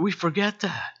we forget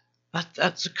that.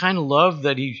 That's the kind of love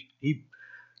that he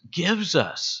gives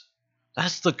us.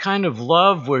 That's the kind of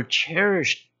love we're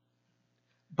cherished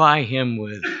by him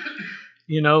with.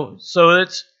 So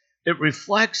it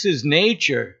reflects his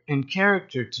nature and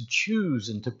character to choose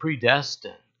and to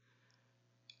predestine.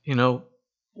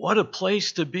 What a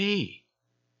place to be.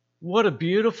 What a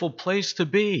beautiful place to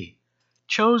be.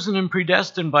 Chosen and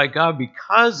predestined by God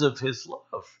because of his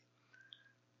love.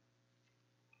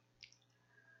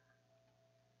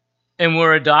 And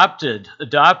we're adopted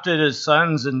as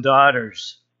sons and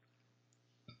daughters.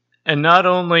 And not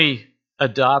only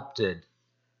adopted,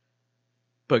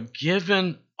 but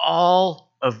given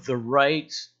all of the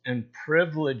rights and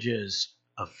privileges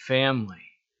of family.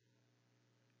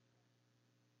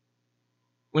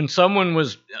 When someone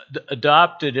was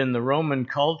adopted in the Roman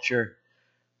culture,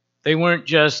 they weren't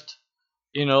just,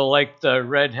 like the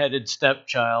redheaded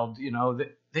stepchild.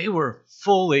 They were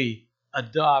fully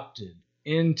adopted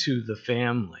into the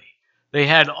family. They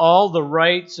had all the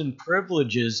rights and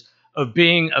privileges of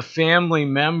being a family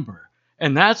member.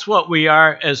 And that's what we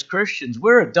are as Christians.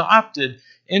 We're adopted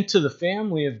into the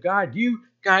family of God. You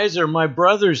guys are my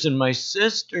brothers and my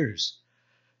sisters.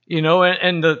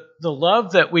 And the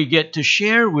love that we get to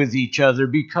share with each other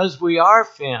because we are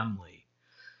family.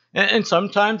 And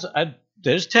sometimes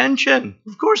there's tension.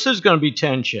 Of course there's going to be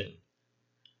tension.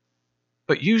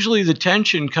 But usually the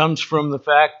tension comes from the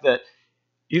fact that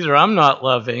either I'm not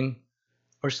loving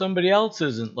or somebody else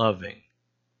isn't loving.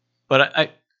 But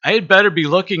I had better be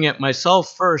looking at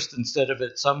myself first instead of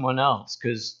at someone else,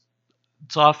 because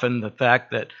it's often the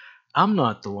fact that I'm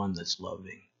not the one that's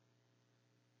loving.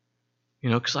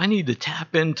 Because I need to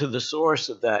tap into the source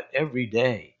of that every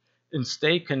day and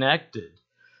stay connected.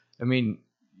 I mean,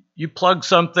 you plug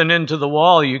something into the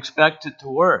wall, you expect it to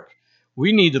work.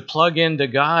 We need to plug into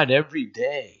God every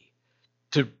day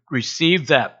to receive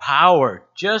that power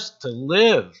just to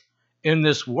live in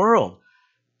this world.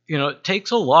 It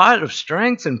takes a lot of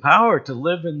strength and power to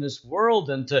live in this world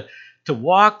and to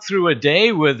walk through a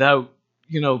day without,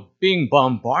 being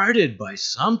bombarded by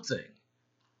something.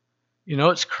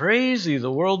 It's crazy,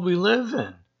 the world we live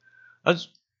in. I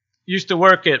used to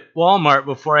work at Walmart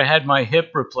before I had my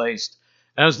hip replaced.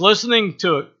 And I was listening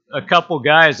to a couple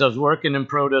guys. I was working in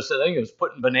produce. I think I was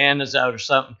putting bananas out or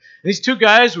something. And these two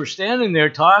guys were standing there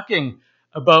talking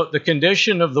about the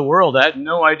condition of the world. I had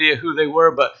no idea who they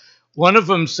were, but one of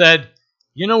them said,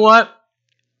 "You know what?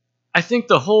 I think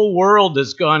the whole world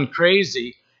has gone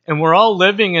crazy, and we're all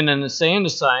living in an insane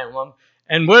asylum,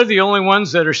 and we're the only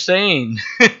ones that are sane."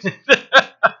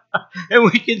 And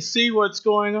we can see what's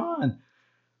going on.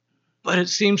 But it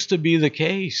seems to be the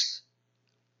case.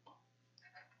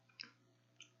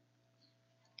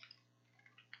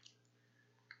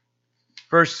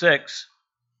 Verse 6.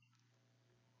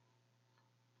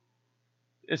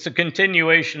 It's a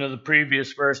continuation of the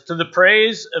previous verse. To the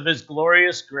praise of his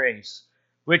glorious grace,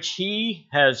 which he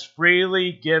has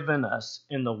freely given us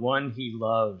in the one he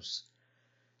loves.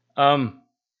 To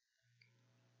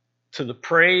the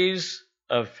praise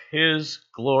of his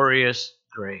glorious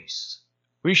grace.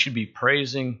 We should be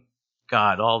praising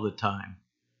God all the time.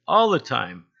 All the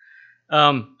time.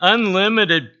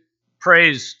 Unlimited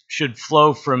praise should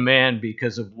flow from man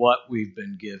because of what we've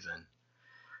been given.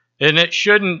 And it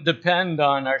shouldn't depend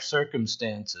on our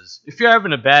circumstances. If you're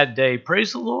having a bad day,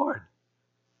 praise the Lord.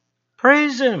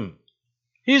 Praise him.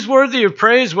 He's worthy of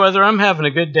praise whether I'm having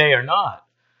a good day or not.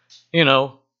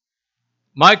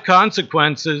 My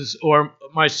consequences or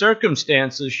my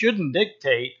circumstances shouldn't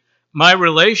dictate my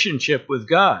relationship with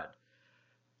God,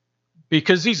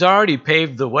 because he's already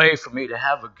paved the way for me to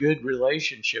have a good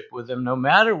relationship with him, no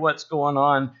matter what's going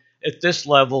on at this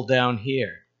level down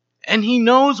here. And he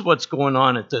knows what's going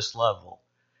on at this level.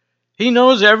 He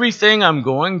knows everything I'm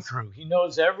going through. He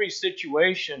knows every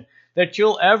situation that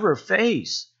you'll ever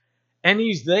face. And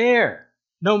he's there,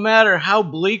 no matter how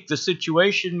bleak the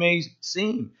situation may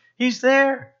seem. He's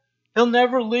there. He'll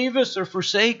never leave us or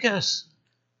forsake us.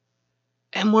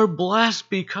 And we're blessed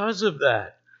because of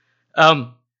that.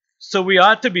 So we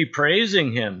ought to be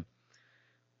praising him.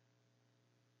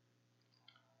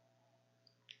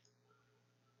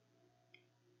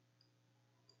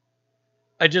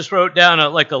 I just wrote down a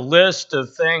list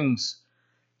of things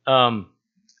that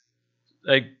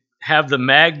have the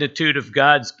magnitude of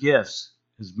God's gifts.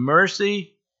 His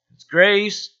mercy, his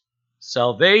grace,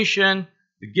 salvation,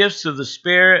 the gifts of the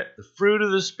Spirit, the fruit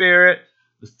of the Spirit,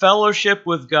 the fellowship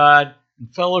with God,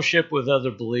 and fellowship with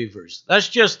other believers. That's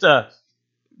just a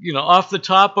off the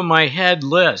top of my head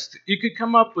list. You could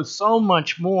come up with so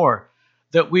much more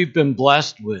that we've been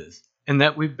blessed with and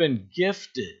that we've been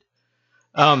gifted.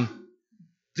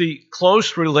 the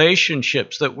close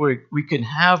relationships that we can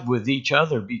have with each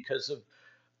other because of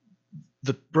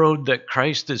the road that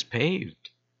Christ has paved.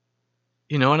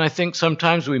 And I think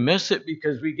sometimes we miss it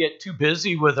because we get too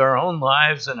busy with our own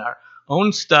lives and our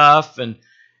own stuff. And,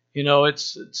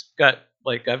 it's got,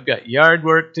 like, I've got yard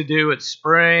work to do. It's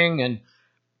spring. And,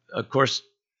 of course,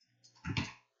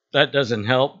 that doesn't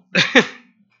help.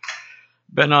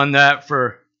 Been on that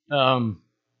for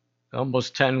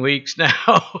almost 10 weeks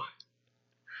now.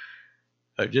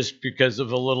 Just because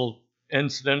of a little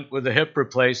incident with a hip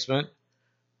replacement.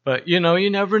 But, you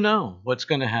never know what's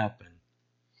going to happen.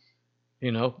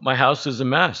 My house is a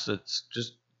mess. It's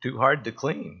just too hard to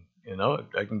clean.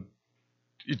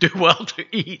 You do well to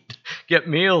eat, get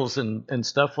meals and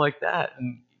stuff like that.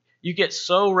 And you get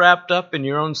so wrapped up in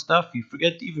your own stuff, you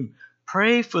forget to even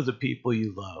pray for the people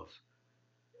you love.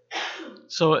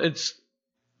 So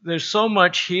there's so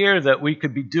much here that we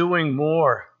could be doing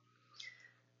more.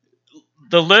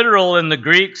 The literal in the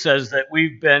Greek says that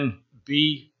we've been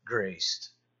be graced.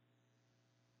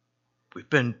 We've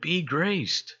been be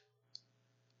graced.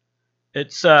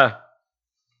 It's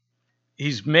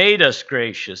He's made us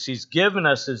gracious. He's given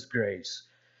us his grace.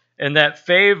 And that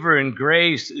favor and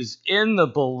grace is in the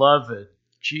beloved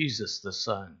Jesus the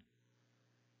Son.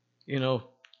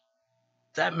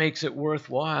 That makes it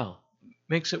worthwhile.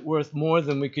 Makes it worth more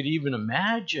than we could even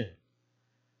imagine.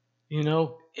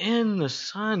 In the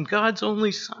Son, God's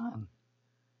only Son,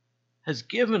 has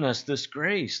given us this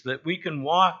grace that we can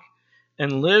walk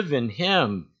and live in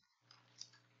him.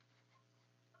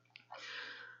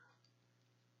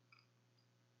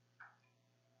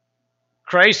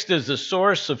 Christ is the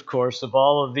source, of course, of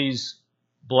all of these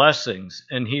blessings,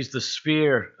 and he's the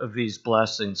sphere of these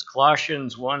blessings.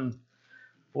 Colossians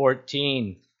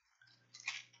 1:14.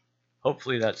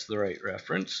 Hopefully that's the right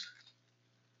reference.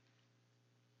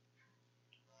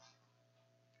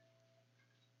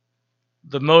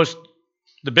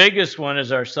 The biggest one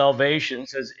is our salvation. It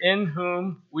says, in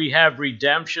whom we have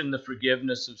redemption, the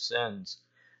forgiveness of sins.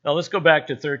 Now let's go back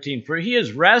to 13. For he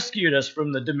has rescued us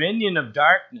from the dominion of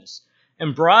darkness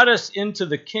and brought us into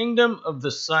the kingdom of the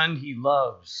Son he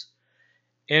loves,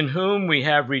 in whom we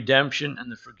have redemption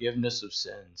and the forgiveness of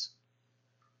sins.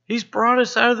 He's brought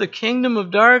us out of the kingdom of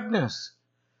darkness.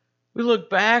 We look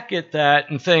back at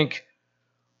that and think,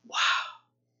 wow,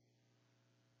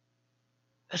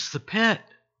 that's the pit.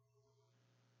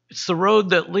 It's the road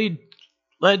that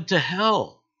led to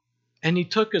hell. And he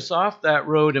took us off that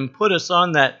road and put us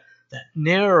on that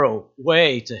narrow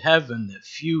way to heaven that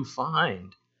few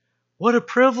find. What a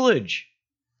privilege.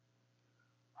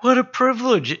 What a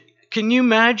privilege. Can you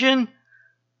imagine?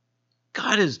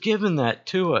 God has given that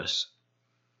to us.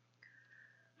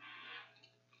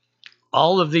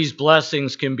 All of these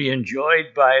blessings can be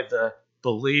enjoyed by the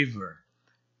believer.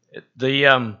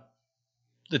 The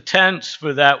tense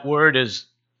for that word is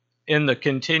in the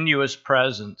continuous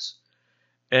presence.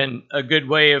 And a good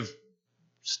way of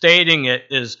stating it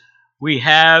is we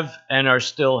have and are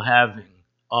still having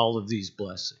all of these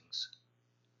blessings.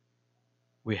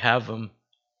 We have them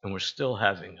and we're still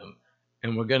having them.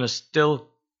 And we're going to still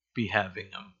be having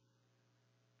them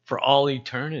for all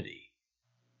eternity.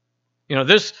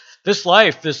 This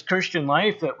life, this Christian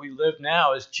life that we live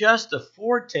now is just a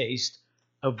foretaste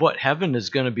of what heaven is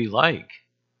going to be like.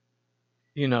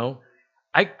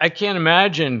 I can't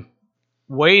imagine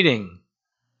waiting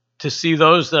to see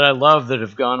those that I love that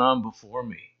have gone on before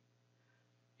me.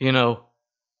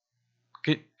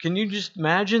 Can you just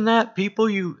imagine that? People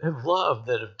you have loved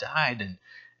that have died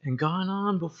and gone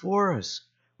on before us.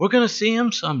 We're going to see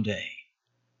them someday.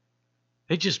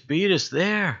 They just beat us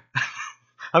there.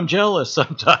 I'm jealous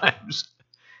sometimes.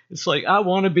 It's like, I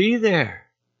want to be there.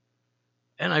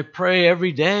 And I pray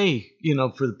every day,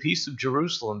 for the peace of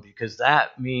Jerusalem, because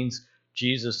that means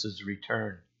Jesus'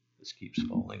 return. This keeps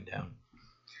falling down.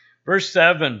 Verse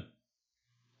 7.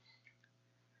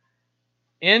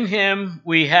 In him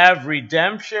we have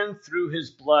redemption through his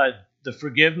blood, the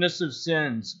forgiveness of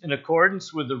sins, in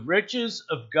accordance with the riches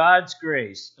of God's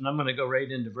grace. And I'm going to go right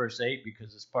into verse 8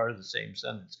 because it's part of the same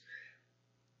sentence.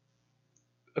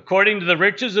 According to the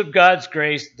riches of God's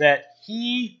grace that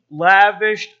he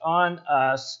lavished on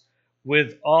us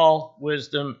with all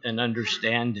wisdom and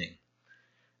understanding.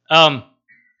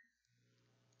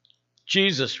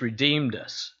 Jesus redeemed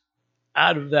us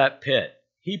out of that pit.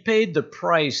 He paid the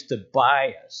price to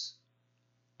buy us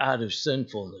out of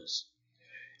sinfulness.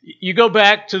 You go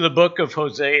back to the book of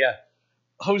Hosea.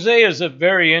 Hosea is a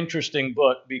very interesting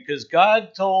book because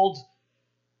God told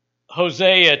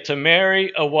Hosea to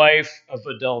marry a wife of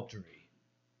adultery.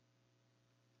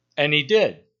 And he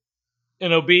did,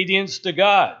 in obedience to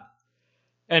God.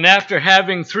 And after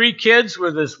having 3 kids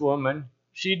with this woman,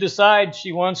 she decides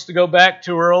she wants to go back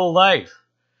to her old life.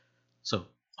 So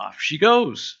off she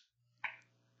goes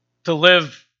to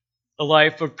live a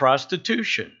life of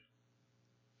prostitution.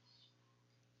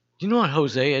 Do you know what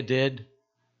Hosea did?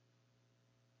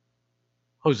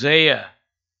 Hosea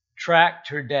tracked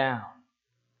her down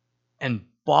and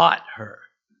bought her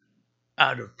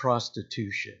out of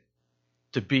prostitution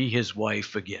to be his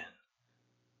wife again.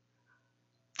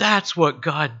 That's what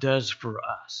God does for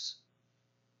us.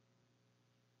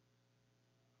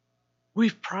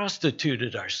 We've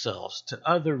prostituted ourselves to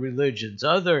other religions,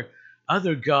 other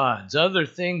gods, other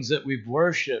things that we've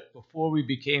worshipped before we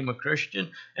became a Christian,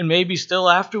 and maybe still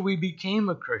after we became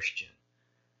a Christian.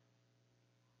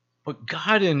 But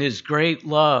God, in his great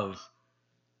love,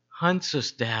 hunts us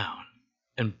down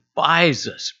and buys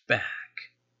us back.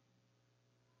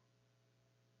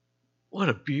 What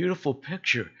a beautiful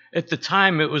picture. At the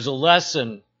time, it was a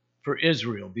lesson for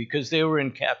Israel because they were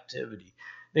in captivity.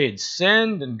 They had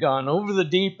sinned and gone over the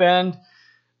deep end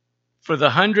for the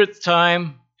 100th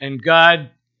time, and God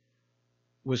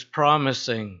was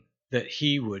promising that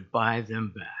he would buy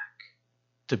them back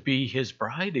to be his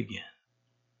bride again,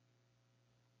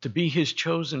 to be his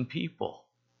chosen people.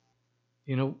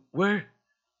 You know, we're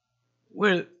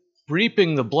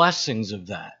reaping the blessings of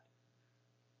that.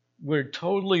 We're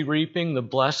totally reaping the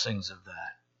blessings of that.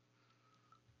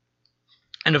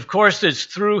 And of course, it's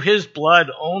through his blood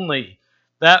only.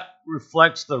 That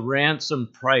reflects the ransom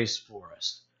price for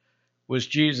us, was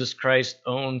Jesus Christ's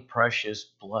own precious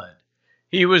blood.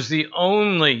 He was the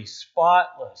only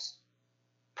spotless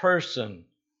person,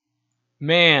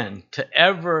 man, to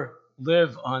ever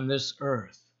live on this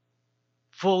earth.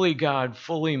 Fully God,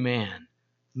 fully man,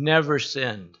 never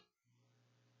sinned.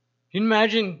 Can you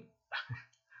imagine?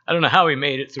 I don't know how he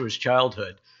made it through his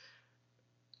childhood.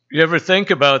 You ever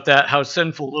think about that, how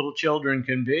sinful little children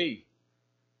can be?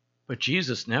 But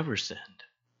Jesus never sinned.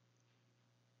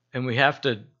 And we have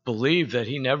to believe that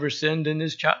he never sinned in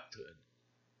his childhood.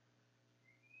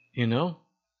 You know?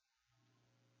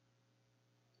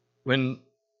 When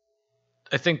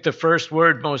I think the first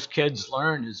word most kids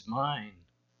learn is mine.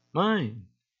 Mine.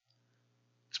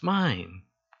 It's mine.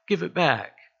 Give it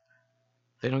back.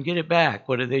 If they don't get it back,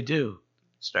 what do?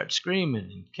 Start screaming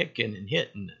and kicking and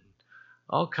hitting and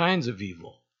all kinds of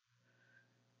evil.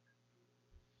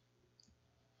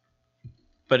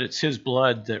 But it's his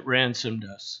blood that ransomed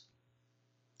us.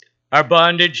 Our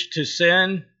bondage to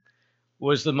sin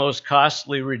was the most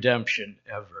costly redemption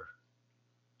ever.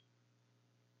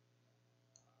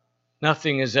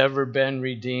 Nothing has ever been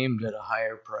redeemed at a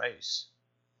higher price.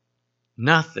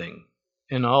 Nothing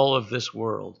in all of this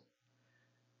world.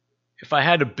 If I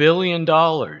had $1 billion,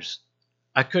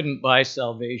 I couldn't buy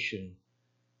salvation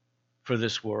for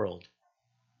this world.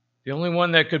 The only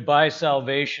one that could buy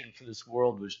salvation for this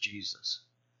world was Jesus.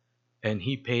 And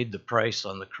he paid the price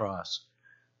on the cross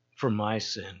for my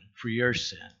sin, for your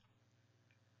sin.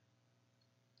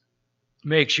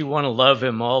 Makes you want to love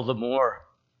him all the more.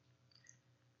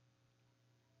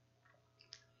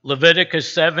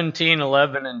 Leviticus 17,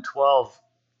 11, and 12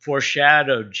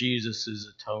 foreshadowed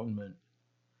Jesus' atonement.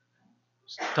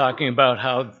 It's talking about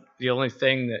how the only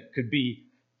thing that could be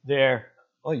there,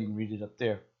 you can read it up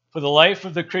there. For the life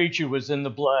of the creature was in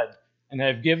the blood, and I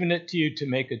have given it to you to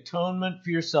make atonement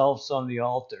for yourselves on the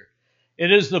altar. It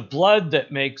is the blood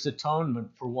that makes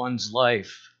atonement for one's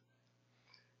life.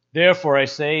 Therefore I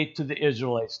say to the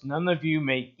Israelites, none of you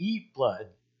may eat blood,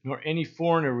 nor any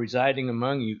foreigner residing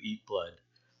among you eat blood.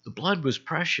 The blood was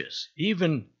precious,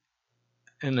 even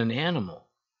in an animal.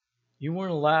 You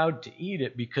weren't allowed to eat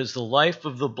it because the life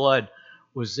of the blood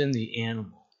was in the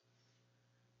animal.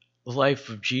 The life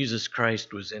of Jesus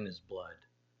Christ was in his blood.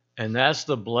 And that's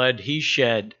the blood he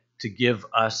shed to give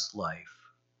us life.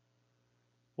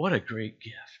 What a great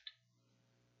gift.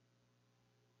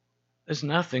 There's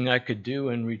nothing I could do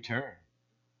in return.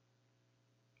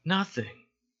 Nothing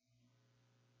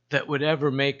that would ever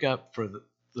make up for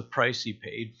the price he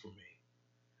paid for me.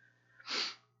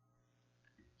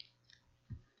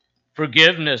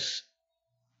 Forgiveness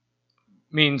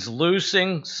means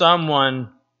loosing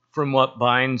someone from what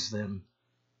binds them.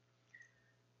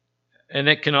 And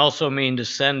it can also mean to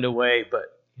send away. But,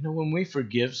 when we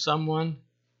forgive someone,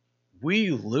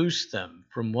 we loose them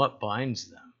from what binds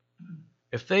them.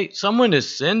 If someone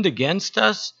has sinned against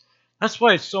us, that's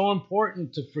why it's so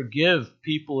important to forgive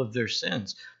people of their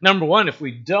sins. Number one, if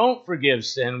we don't forgive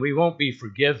sin, we won't be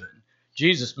forgiven.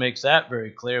 Jesus makes that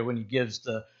very clear when he gives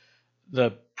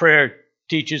the prayer,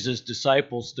 teaches his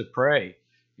disciples to pray.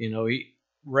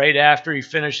 right after he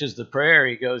finishes the prayer,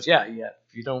 he goes, yeah,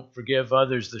 if you don't forgive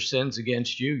others their sins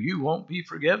against you, you won't be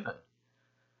forgiven.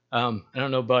 I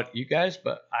don't know about you guys,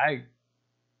 but I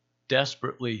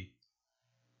desperately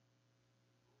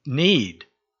need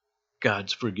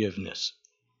God's forgiveness,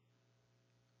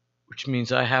 which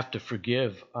means I have to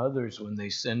forgive others when they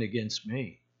sin against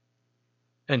me.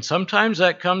 And sometimes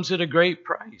that comes at a great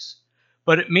price,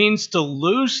 but it means to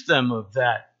loose them of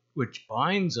that which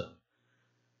binds them.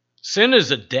 Sin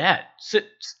is a debt.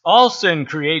 All sin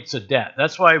creates a debt.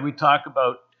 That's why we talk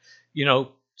about,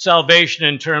 salvation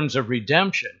in terms of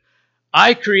redemption.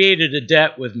 I created a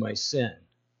debt with my sin.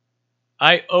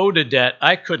 I owed a debt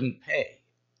I couldn't pay.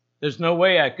 There's no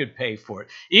way I could pay for it.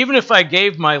 Even if I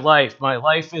gave my life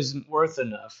isn't worth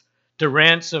enough to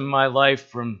ransom my life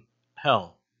from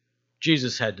hell.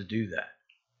 Jesus had to do that.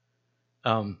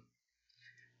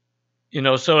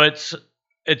 So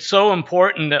it's so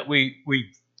important that we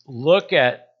look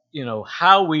at,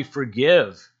 how we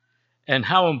forgive and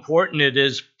how important it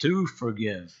is to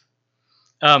forgive.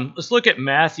 Let's look at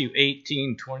Matthew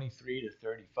 18:23 to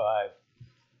 35.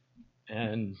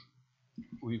 And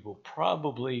we will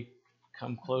probably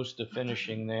come close to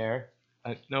finishing there.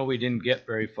 I know we didn't get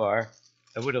very far.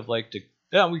 I would have liked to.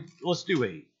 Yeah, let's do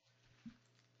 8.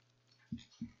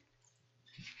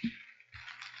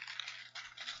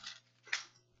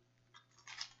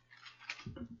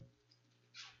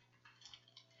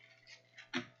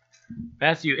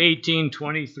 Matthew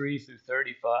 18:23 through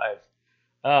 35.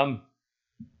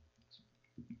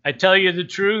 I tell you the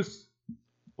truth.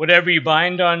 Whatever you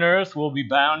bind on earth will be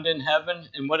bound in heaven,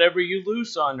 and whatever you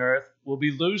loose on earth will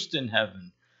be loosed in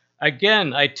heaven.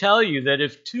 Again, I tell you that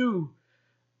if 2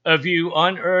 of you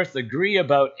on earth agree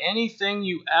about anything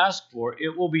you ask for,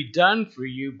 it will be done for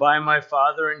you by my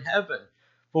Father in heaven.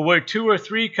 For where 2 or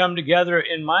 3 come together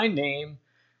in my name,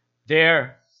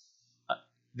 there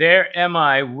am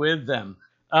I with them.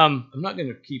 I'm not going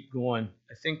to keep going.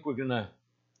 I think we're going to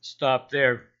stop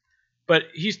there. But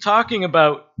he's talking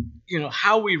about,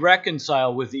 how we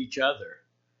reconcile with each other.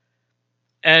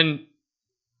 And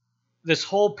this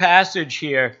whole passage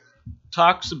here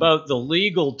talks about the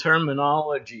legal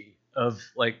terminology of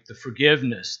like the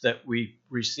forgiveness that we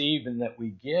receive and that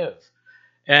we give.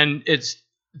 And it's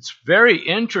very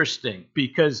interesting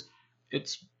because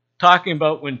it's talking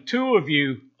about when 2 of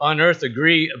you on earth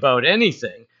agree about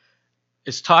anything,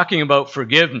 it's talking about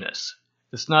forgiveness.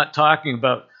 It's not talking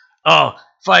about,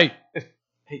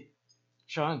 hey,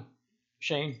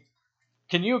 Shane,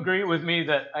 can you agree with me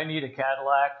that I need a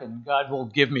Cadillac and God will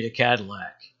give me a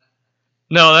Cadillac?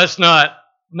 No, that's not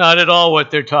at all what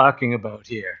they're talking about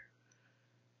here.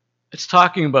 It's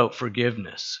talking about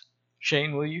forgiveness.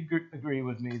 Shane, will you agree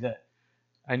with me that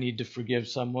I need to forgive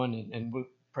someone and we'll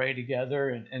pray together?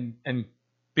 And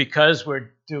because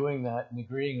we're doing that and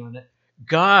agreeing on it,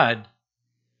 God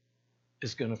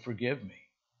is going to forgive me.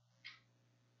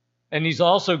 And he's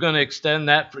also going to extend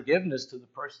that forgiveness to the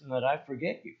person that I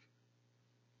forgave.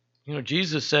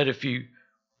 Jesus said, if you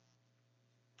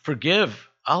forgive,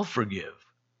 I'll forgive.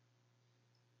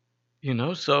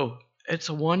 So it's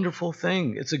a wonderful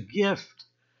thing. It's a gift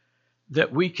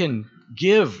that we can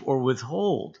give or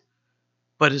withhold.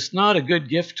 But it's not a good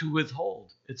gift to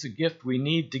withhold. It's a gift we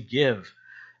need to give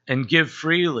and give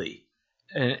freely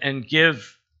and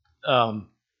give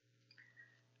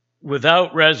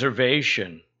without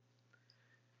reservation.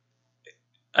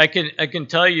 I can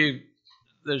tell you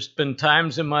there's been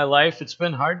times in my life it's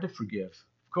been hard to forgive.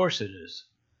 Of course it is.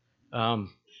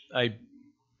 I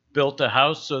built a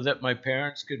house so that my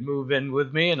parents could move in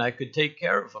with me and I could take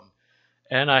care of them.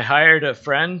 And I hired a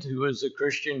friend who was a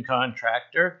Christian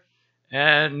contractor.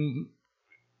 And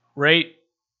right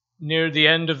near the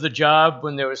end of the job,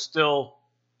 when there was still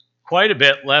quite a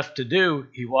bit left to do,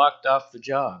 he walked off the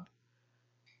job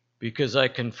because I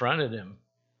confronted him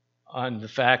on the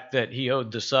fact that he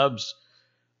owed the subs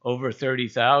over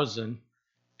 $30,000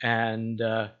 and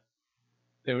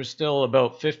there was still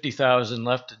about $50,000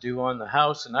 left to do on the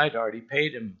house, and I'd already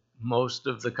paid him most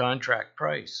of the contract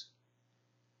price.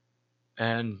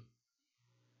 And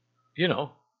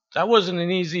that wasn't an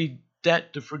easy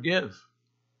debt to forgive.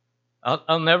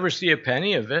 I'll never see a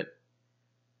penny of it,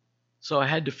 so I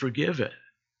had to forgive it.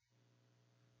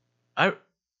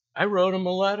 I wrote him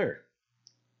a letter,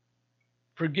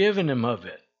 forgiving him of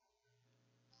it.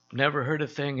 Never heard a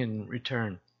thing in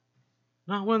return.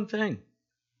 Not one thing.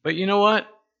 But you know what?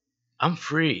 I'm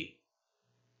free.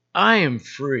 I am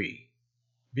free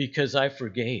because I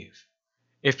forgave.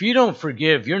 If you don't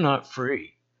forgive, you're not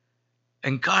free.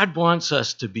 And God wants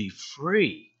us to be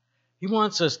free. He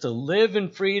wants us to live in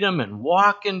freedom and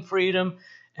walk in freedom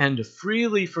and to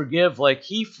freely forgive like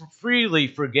he freely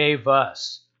forgave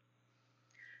us.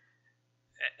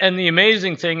 And the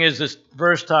amazing thing is this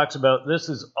verse talks about this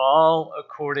is all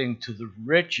according to the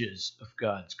riches of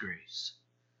God's grace.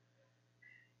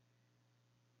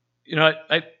 You know,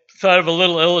 I thought of a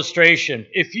little illustration.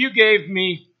 If you gave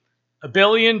me $1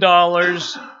 billion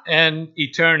and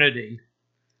eternity,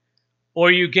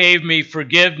 or you gave me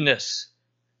forgiveness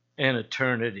and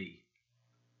eternity,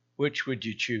 which would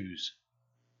you choose?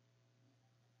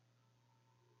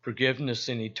 Forgiveness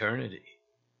and eternity.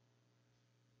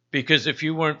 Because if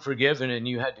you weren't forgiven and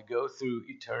you had to go through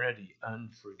eternity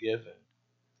unforgiven,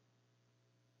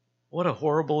 what a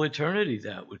horrible eternity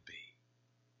that would be.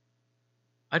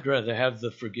 I'd rather have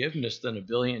the forgiveness than $1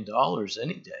 billion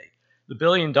any day. The $1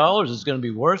 billion is going to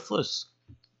be worthless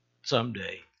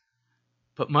someday.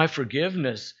 But my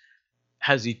forgiveness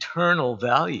has eternal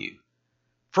value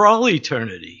for all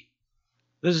eternity.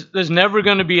 There's never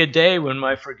going to be a day when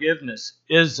my forgiveness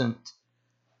isn't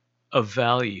of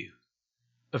value,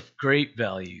 of great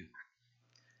value.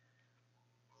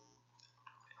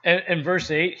 And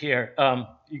verse 8 here,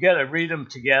 you got to read them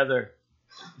together.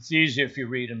 It's easier if you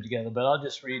read them together, but I'll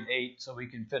just read 8 so we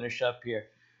can finish up here.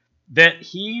 That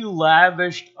he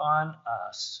lavished on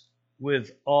us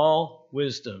with all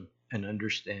wisdom and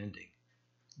understanding.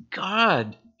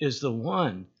 God is the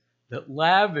one that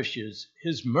lavishes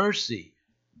his mercy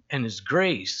and his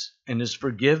grace and his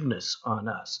forgiveness on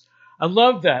us. I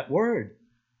love that word.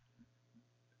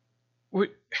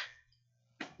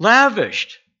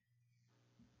 Lavished.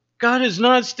 God is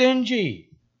not stingy.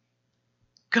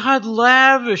 God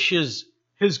lavishes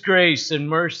his grace and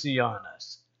mercy on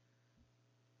us.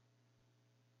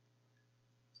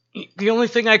 The only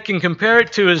thing I can compare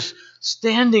it to is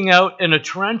standing out in a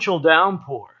torrential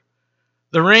downpour.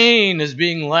 The rain is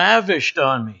being lavished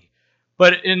on me.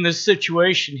 But in this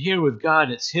situation here with God,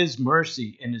 it's his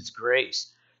mercy and his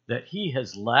grace that he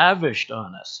has lavished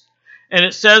on us. And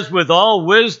it says with all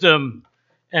wisdom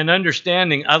and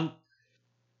understanding.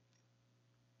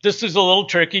 This is a little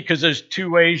tricky because there's 2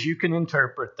 ways you can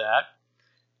interpret that.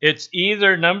 It's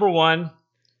either, number 1,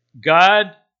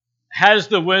 God has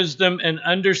the wisdom and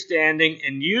understanding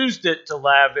and used it to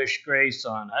lavish grace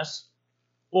on us,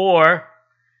 or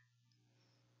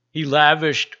he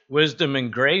lavished wisdom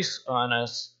and grace on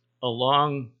us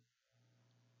or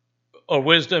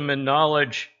wisdom and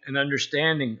knowledge and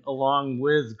understanding along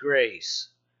with grace.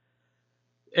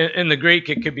 In the Greek,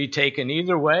 it could be taken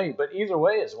either way, but either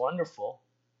way is wonderful.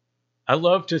 I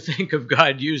love to think of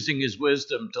God using his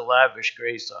wisdom to lavish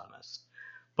grace on us.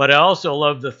 But I also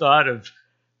love the thought of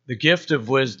the gift of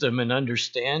wisdom and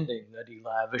understanding that he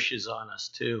lavishes on us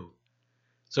too.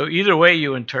 So either way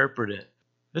you interpret it,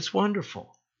 it's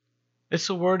wonderful. It's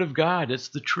the word of God. It's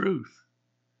the truth.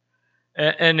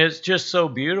 And it's just so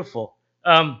beautiful.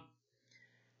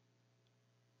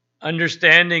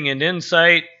 Understanding and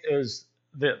insight is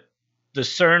the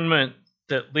discernment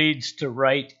that leads to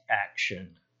right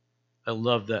action. I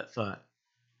love that thought.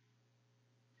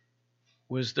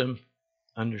 Wisdom,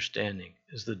 understanding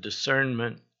is the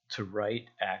discernment to right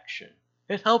action.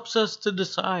 It helps us to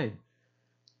decide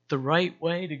the right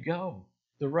way to go,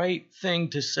 the right thing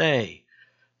to say,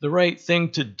 the right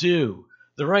thing to do,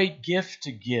 the right gift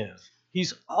to give.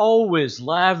 He's always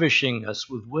lavishing us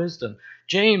with wisdom.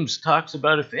 James talks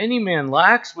about if any man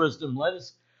lacks wisdom,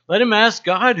 let him ask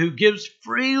God who gives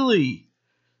freely.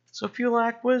 So if you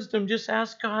lack wisdom, just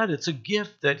ask God. It's a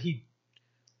gift that he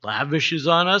lavishes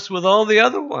on us with all the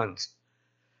other ones.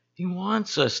 He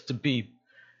wants us to be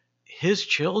his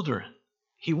children.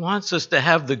 He wants us to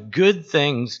have the good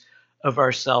things of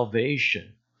our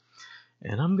salvation.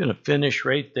 And I'm going to finish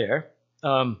right there.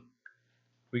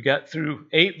 We got through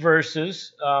 8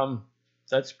 verses.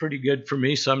 That's pretty good for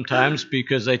me sometimes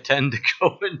because I tend to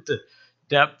go into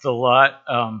depth a lot.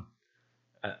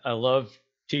 I love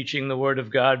teaching the Word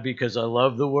of God because I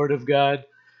love the Word of God.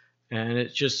 And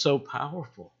it's just so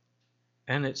powerful.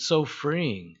 And it's so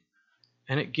freeing.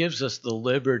 And it gives us the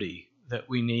liberty that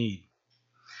we need.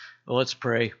 Well, let's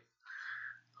pray.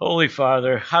 Holy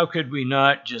Father, how could we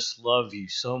not just love you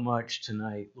so much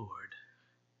tonight, Lord?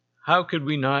 How could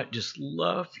we not just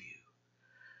love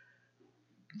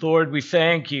you? Lord, we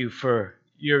thank you for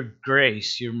your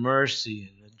grace, your mercy,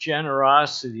 and the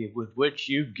generosity with which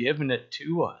you've given it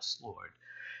to us, Lord.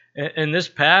 And this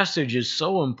passage is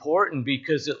so important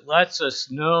because it lets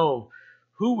us know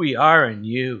who we are in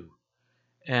you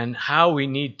and how we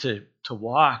need to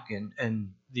walk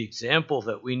and the example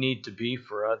that we need to be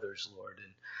for others, Lord.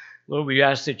 And Lord, we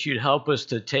ask that you'd help us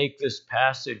to take this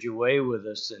passage away with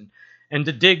us and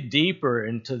to dig deeper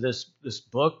into this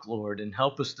book, Lord, and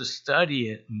help us to study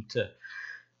it and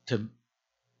to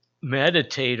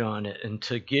meditate on it and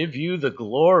to give you the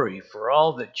glory for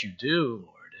all that you do,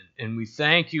 Lord. And we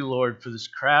thank you, Lord, for this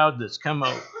crowd that's come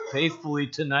out faithfully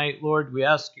tonight, Lord. We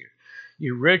ask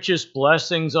your richest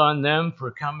blessings on them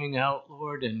for coming out,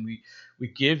 Lord. And we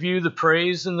give you the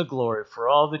praise and the glory for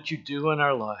all that you do in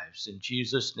our lives. In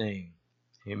Jesus' name,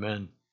 amen.